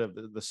etiquette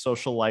of the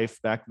social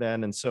life back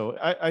then. And so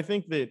I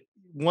think that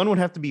one would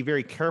have to be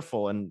very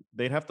careful and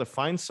they'd have to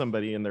find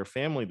somebody in their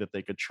family that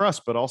they could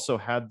trust, but also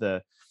had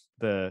the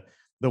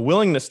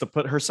willingness to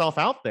put herself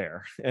out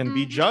there and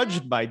be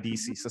judged by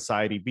DC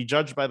society, be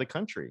judged by the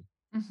country.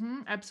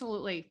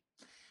 Absolutely.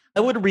 I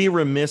would be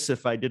remiss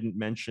if I didn't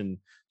mention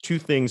two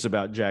things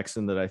about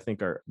Jackson that I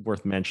think are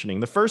worth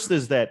mentioning. The first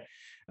is that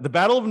the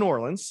Battle of New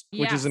Orleans,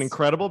 which is an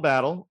incredible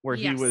battle where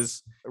he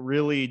was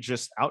really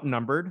just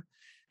outnumbered,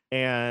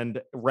 and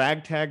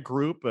ragtag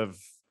group of,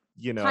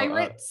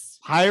 pirates,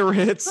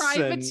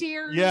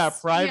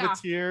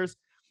 privateers.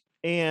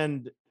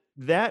 And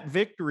that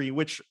victory,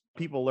 which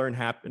people learn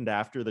happened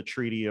after the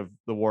Treaty of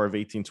the War of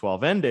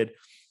 1812 ended.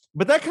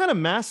 But that kind of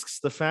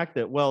masks the fact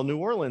that, New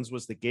Orleans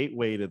was the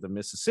gateway to the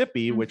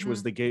Mississippi, which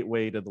was the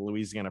gateway to the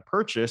Louisiana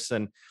Purchase.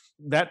 And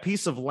that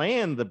piece of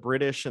land, the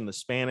British and the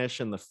Spanish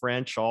and the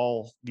French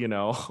all,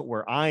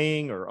 were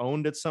eyeing or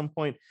owned at some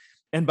point.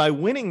 And by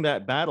winning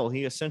that battle,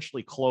 he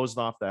essentially closed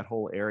off that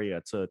whole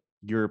area to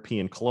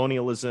European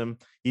colonialism.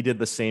 He did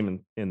the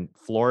same in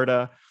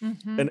Florida.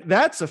 And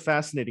that's a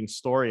fascinating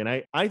story.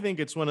 And I think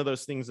it's one of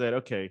those things that,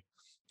 okay,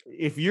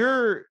 if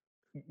you're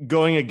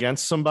going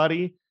against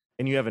somebody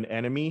and you have an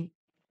enemy,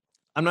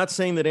 I'm not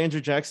saying that Andrew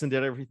Jackson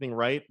did everything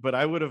right, but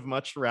I would have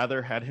much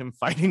rather had him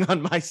fighting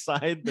on my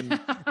side than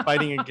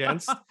fighting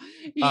against.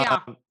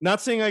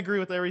 Not saying I agree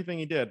with everything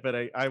he did, but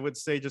I would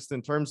say just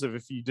in terms of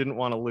if you didn't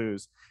want to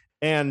lose.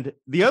 And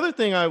the other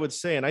thing I would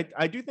say, and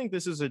I do think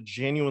this is a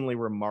genuinely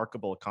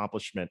remarkable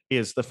accomplishment,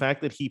 is the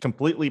fact that he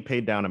completely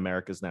paid down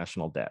America's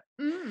national debt.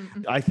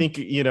 I think,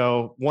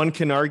 one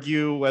can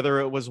argue whether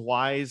it was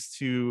wise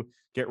to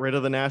get rid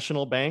of the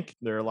national bank.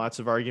 There are lots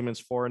of arguments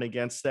for and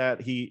against that.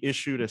 He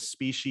issued a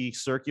specie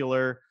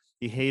circular.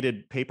 He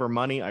hated paper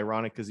money,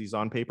 ironic because he's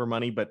on paper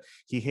money, but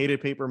he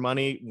hated paper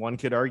money. One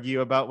could argue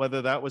about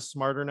whether that was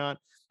smart or not.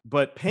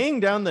 But paying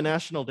down the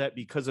national debt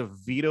because of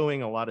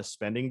vetoing a lot of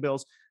spending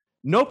bills,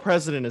 no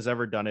president has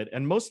ever done it.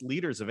 And most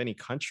leaders of any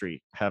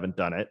country haven't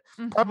done it.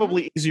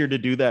 Probably easier to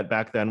do that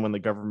back then when the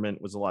government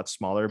was a lot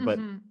smaller. But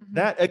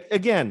that,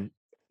 again,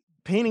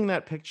 painting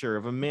that picture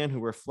of a man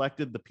who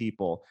reflected the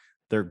people,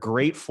 their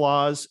great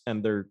flaws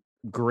and their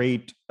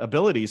great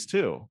abilities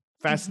too.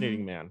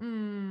 Fascinating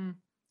man.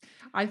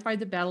 I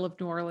find the Battle of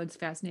New Orleans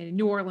fascinating.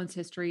 New Orleans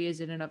history is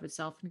in and of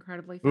itself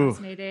incredibly Ooh,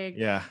 fascinating.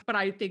 yeah. But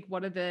I think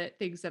one of the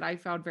things that I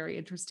found very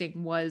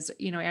interesting was,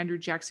 Andrew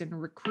Jackson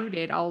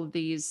recruited all of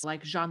these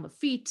like Jean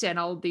Lafitte and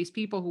all of these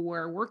people who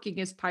were working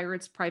as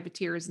pirates,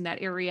 privateers in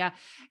that area,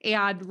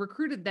 and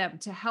recruited them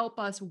to help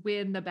us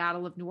win the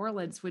Battle of New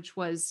Orleans, which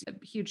was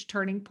a huge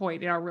turning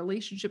point in our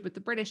relationship with the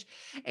British.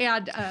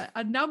 And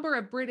a number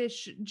of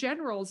British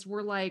generals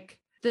were like,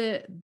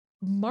 the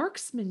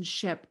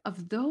marksmanship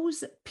of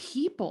those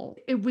people,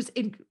 it was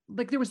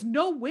like there was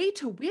no way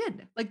to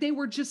win. Like they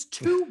were just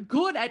too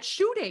good at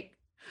shooting.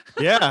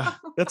 Yeah,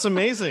 that's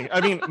amazing. I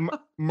mean,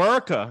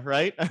 America,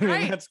 right? I mean,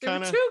 Right. that's They were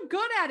kind of too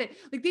good at it.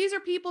 Like these are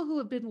people who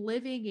have been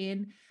living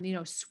in,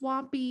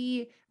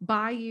 swampy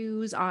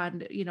bayous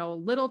on,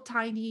 little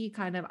tiny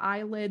kind of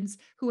islands,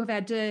 who have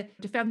had to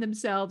defend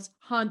themselves,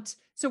 hunt.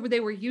 So they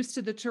were used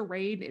to the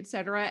terrain,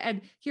 etc.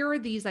 And here are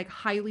these like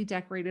highly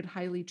decorated,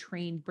 highly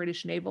trained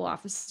British naval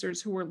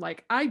officers who were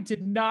like, I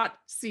did not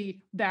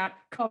see that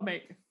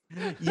coming.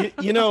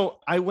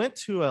 I went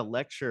to a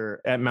lecture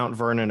at Mount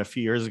Vernon a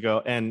few years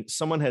ago, and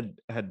someone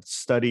had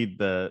studied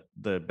the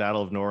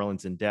Battle of New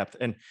Orleans in depth.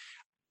 And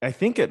I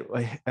think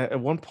at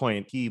one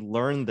point he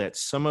learned that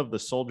some of the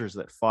soldiers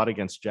that fought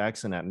against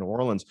Jackson at New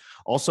Orleans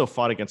also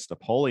fought against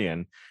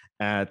Napoleon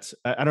at,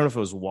 I don't know if it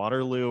was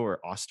Waterloo or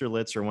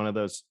Austerlitz or one of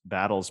those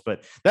battles,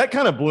 but that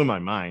kind of blew my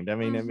mind. I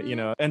mean,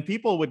 and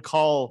people would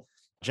call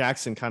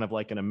Jackson kind of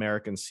like an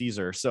American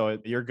Caesar. So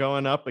you're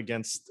going up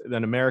against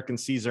an American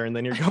Caesar, and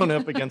then you're going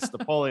up against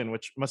Napoleon,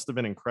 which must have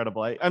been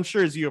incredible. I'm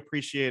sure, as you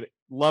appreciate,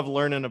 love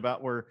learning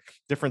about where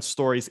different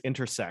stories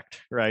intersect,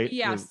 right?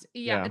 Yes.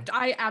 Yeah.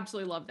 I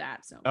absolutely love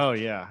that. So. Oh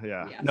yeah.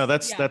 Yes, No,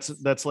 that's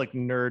like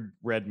nerd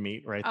red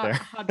meat right there.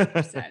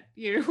 100%.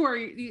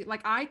 You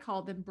like I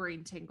call them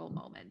brain tingle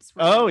moments.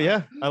 Oh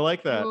yeah, I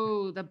like that.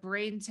 Oh, the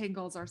brain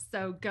tingles are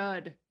so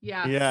good.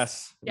 Yes.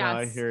 Yes. No,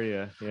 I hear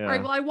you. Yeah. All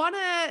right. Well, I want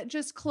to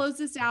just close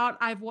this out.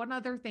 I have one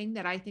other thing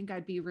that I think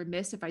I'd be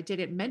remiss if I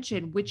didn't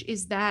mention, which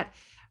is that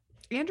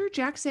Andrew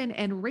Jackson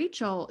and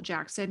Rachel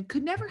Jackson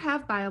could never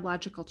have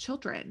biological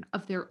children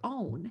of their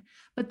own,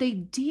 but they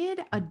did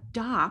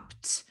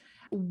adopt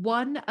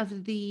one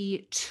of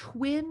the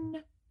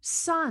twin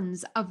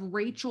sons of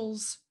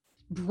Rachel's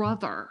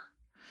brother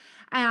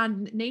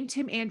and named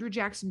him Andrew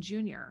Jackson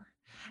Jr.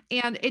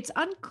 And it's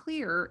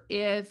unclear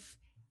if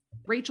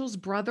Rachel's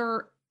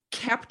brother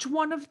kept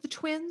one of the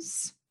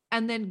twins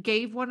and then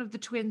gave one of the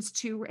twins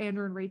to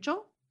Andrew and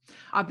Rachel.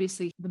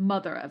 Obviously, the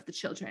mother of the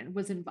children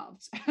was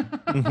involved.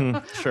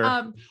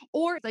 Sure.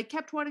 Or they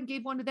kept one and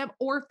gave one to them,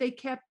 or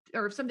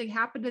if something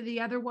happened to the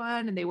other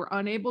one and they were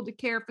unable to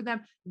care for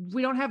them.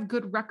 We don't have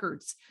good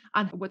records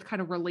on what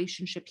kind of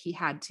relationship he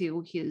had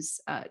to his,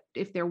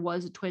 if there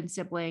was a twin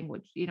sibling,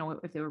 which,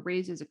 if they were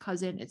raised as a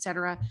cousin,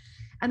 etc.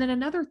 And then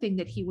another thing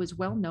that he was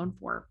well known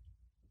for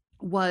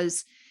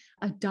was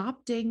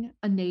adopting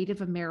a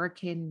Native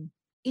American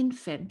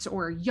infant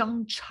or a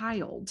young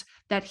child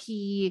that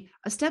he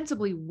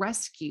ostensibly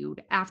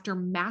rescued after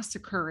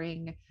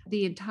massacring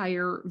the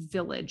entire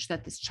village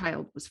that this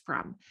child was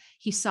from.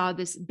 He saw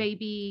this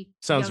baby.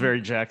 Sounds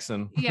very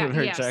Jackson. Yeah,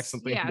 very yes, Jackson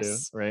thing to do,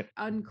 yes. right?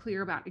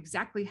 Unclear about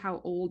exactly how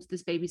old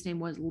this baby's name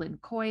was.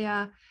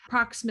 Lincoya,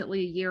 approximately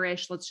a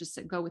year-ish. Let's just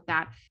go with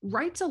that.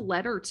 Writes a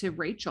letter to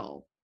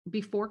Rachel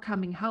before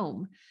coming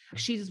home.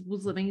 She was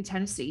living in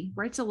Tennessee,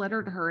 writes a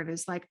letter to her and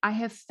is like, I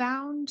have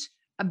found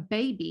a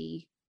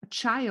baby, a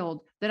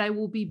child that I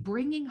will be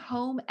bringing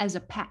home as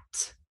a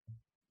pet.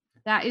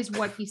 That is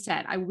what he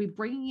said. I will be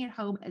bringing it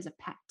home as a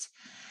pet.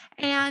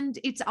 And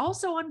it's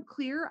also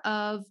unclear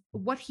of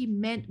what he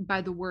meant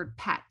by the word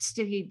pet.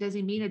 Does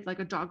he mean it like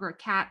a dog or a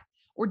cat?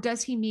 Or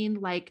does he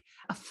mean like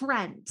a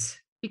friend?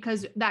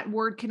 Because that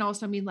word can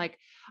also mean like,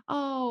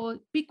 oh,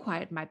 be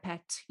quiet, my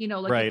pet.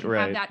 Like right, you can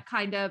right. have that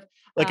kind of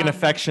like an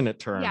affectionate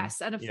term.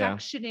 Yes, an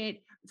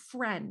affectionate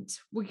friend.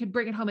 We could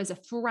bring it home as a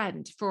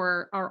friend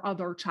for our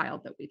other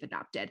child that we've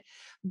adopted.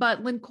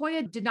 But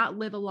Lincoya did not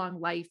live a long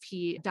life.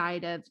 He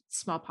died of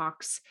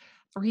smallpox,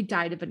 or he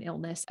died of an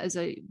illness as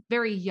a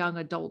very young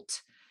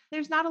adult.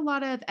 There's not a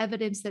lot of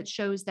evidence that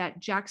shows that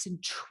Jackson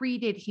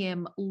treated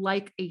him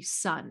like a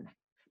son.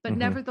 But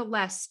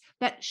nevertheless,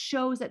 that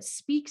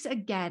speaks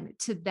again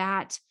to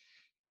that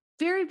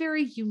very,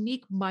 very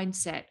unique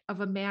mindset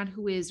of a man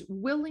who is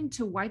willing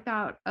to wipe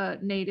out a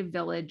native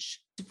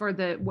village for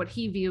what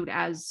he viewed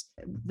as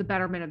the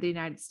betterment of the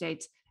United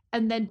States.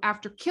 And then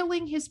after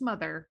killing his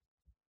mother,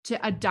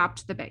 to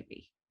adopt the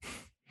baby.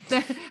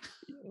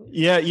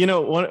 Yeah,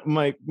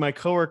 my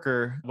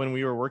coworker, when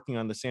we were working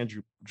on this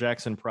Andrew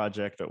Jackson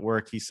project at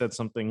work, he said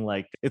something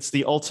like, it's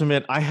the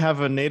ultimate, I have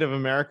a Native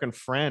American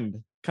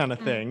friend kind of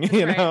thing.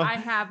 Right. I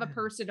have a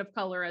person of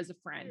color as a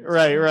friend.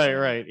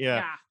 Right.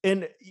 Yeah.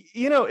 And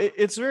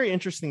it's very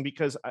interesting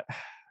because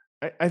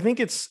I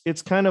think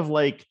it's kind of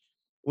like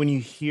when you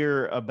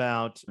hear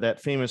about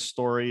that famous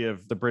story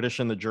of the British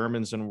and the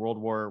Germans in World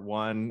War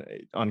I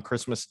on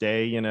Christmas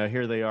Day.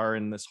 Here they are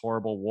in this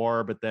horrible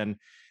war, but then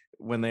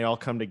when they all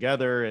come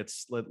together,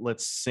 it's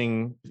let's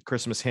sing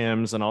Christmas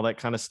hymns and all that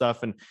kind of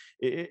stuff. And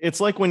it's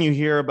like when you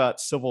hear about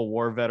Civil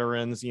War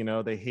veterans, you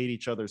know, they hate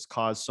each other's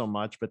cause so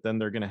much, but then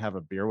they're going to have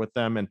a beer with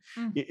them. And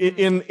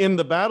in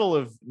the Battle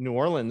of New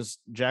Orleans,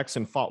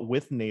 Jackson fought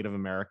with Native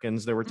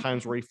Americans. There were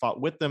times where he fought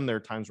with them. There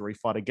were times where he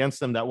fought against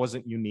them. That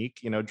wasn't unique.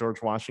 You know,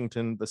 George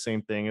Washington, the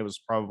same thing. It was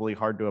probably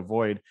hard to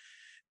avoid.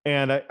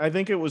 And I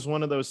think it was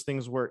one of those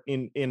things where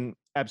in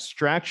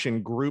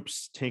abstraction,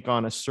 groups take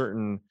on a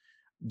certain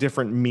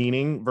different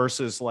meaning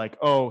versus like,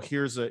 oh,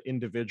 here's an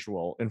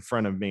individual in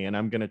front of me and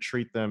I'm going to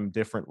treat them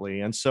differently.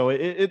 And so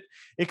it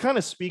kind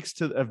of speaks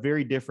to a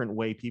very different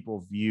way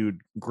people viewed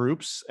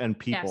groups and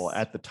people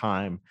at the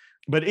time.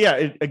 But yeah,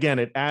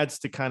 it adds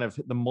to kind of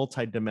the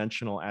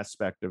multidimensional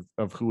aspect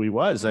of who he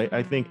was.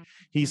 I think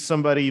he's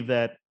somebody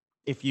that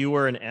if you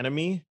were an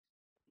enemy,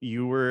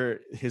 you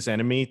were his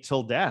enemy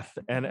till death.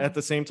 And at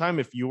the same time,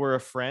 if you were a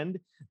friend,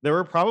 there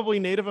were probably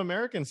Native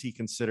Americans he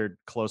considered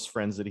close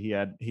friends that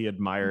he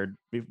admired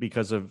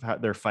because of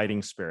their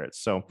fighting spirits.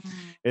 So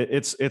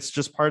it's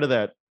just part of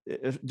that.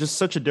 It's just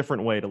such a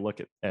different way to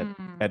look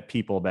at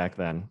people back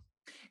then.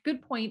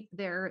 Good point.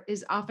 There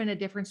is often a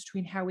difference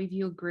between how we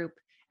view a group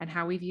and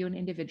how we view an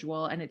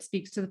individual. And it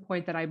speaks to the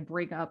point that I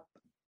bring up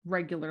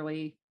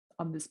regularly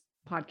on this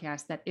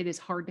podcast, that it is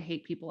hard to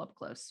hate people up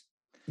close.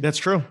 That's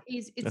true.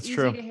 It's easy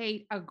to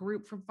hate a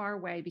group from far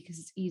away because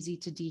it's easy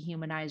to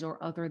dehumanize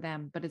or other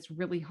them, but it's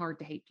really hard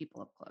to hate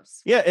people up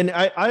close. Yeah. And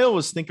I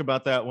always think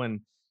about that when,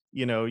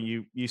 you know,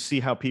 you see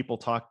how people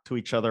talk to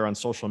each other on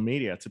social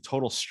media to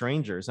total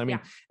strangers. I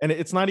mean, and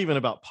it's not even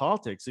about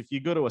politics. If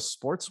you go to a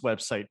sports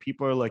website,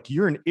 people are like,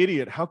 you're an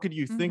idiot. How could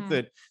you think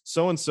that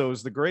so-and-so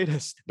is the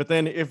greatest? But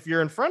then if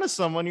you're in front of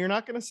someone, you're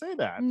not going to say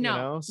that. No, you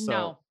know? So,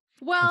 no.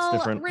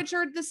 Well,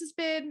 Richard, this has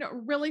been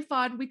really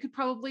fun. We could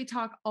probably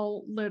talk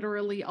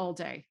literally all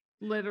day.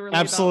 Literally.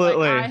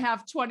 Absolutely. I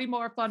have 20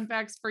 more fun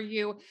facts for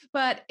you.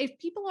 But if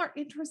people are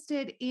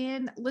interested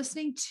in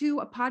listening to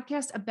a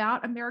podcast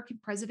about American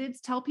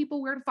presidents, tell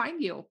people where to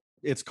find you.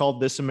 It's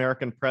called This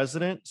American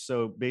President.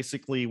 So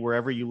basically,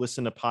 wherever you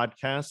listen to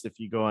podcasts, if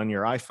you go on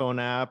your iPhone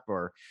app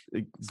or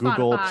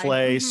Google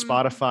Play,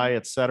 Spotify,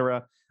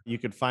 etc., you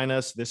could find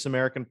us, This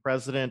American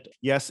President.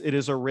 Yes, it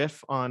is a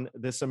riff on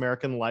This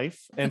American Life.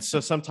 And so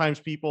sometimes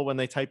people, when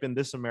they type in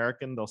This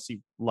American, they'll see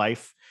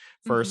life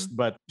first,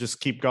 but just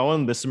keep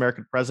going. This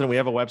American President. We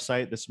have a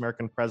website,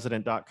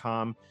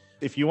 thisamericanpresident.com.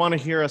 If you want to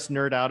hear us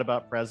nerd out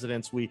about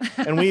presidents, we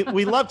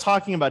love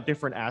talking about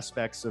different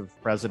aspects of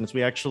presidents.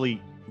 We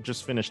actually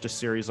just finished a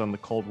series on the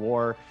Cold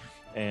War.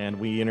 And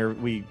we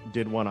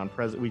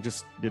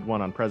just did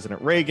one on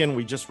President Reagan.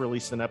 We just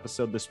released an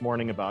episode this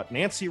morning about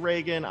Nancy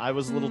Reagan. I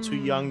was a little too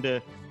young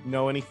to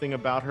know anything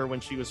about her when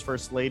she was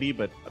first lady,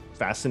 but a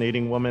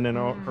fascinating woman in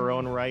her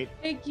own right.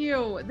 Thank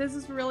you. This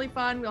is really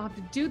fun. We'll have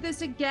to do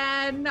this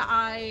again.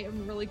 I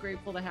am really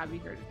grateful to have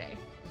you here today.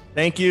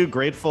 Thank you.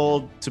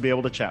 Grateful to be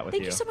able to chat with you.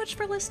 Thank you so much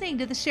for listening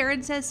to the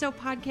Sharon Says So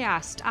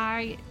podcast.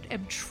 I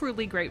am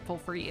truly grateful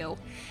for you.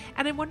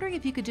 And I'm wondering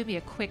if you could do me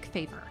a quick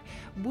favor.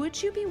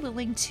 Would you be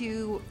willing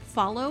to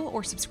follow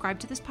or subscribe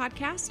to this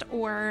podcast,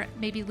 or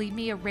maybe leave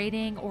me a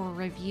rating or a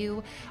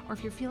review? Or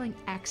if you're feeling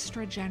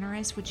extra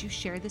generous, would you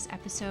share this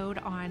episode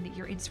on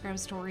your Instagram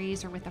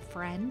stories or with a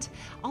friend?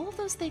 All of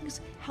those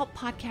things help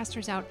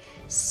podcasters out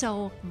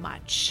so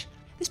much.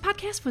 This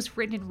podcast was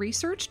written and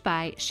researched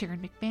by Sharon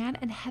McMahon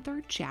and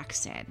Heather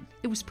Jackson.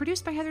 It was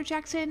produced by Heather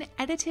Jackson,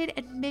 edited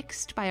and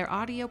mixed by our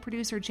audio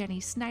producer,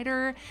 Jenny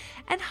Snyder,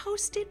 and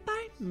hosted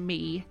by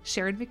me,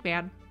 Sharon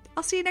McMahon.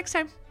 I'll see you next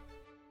time.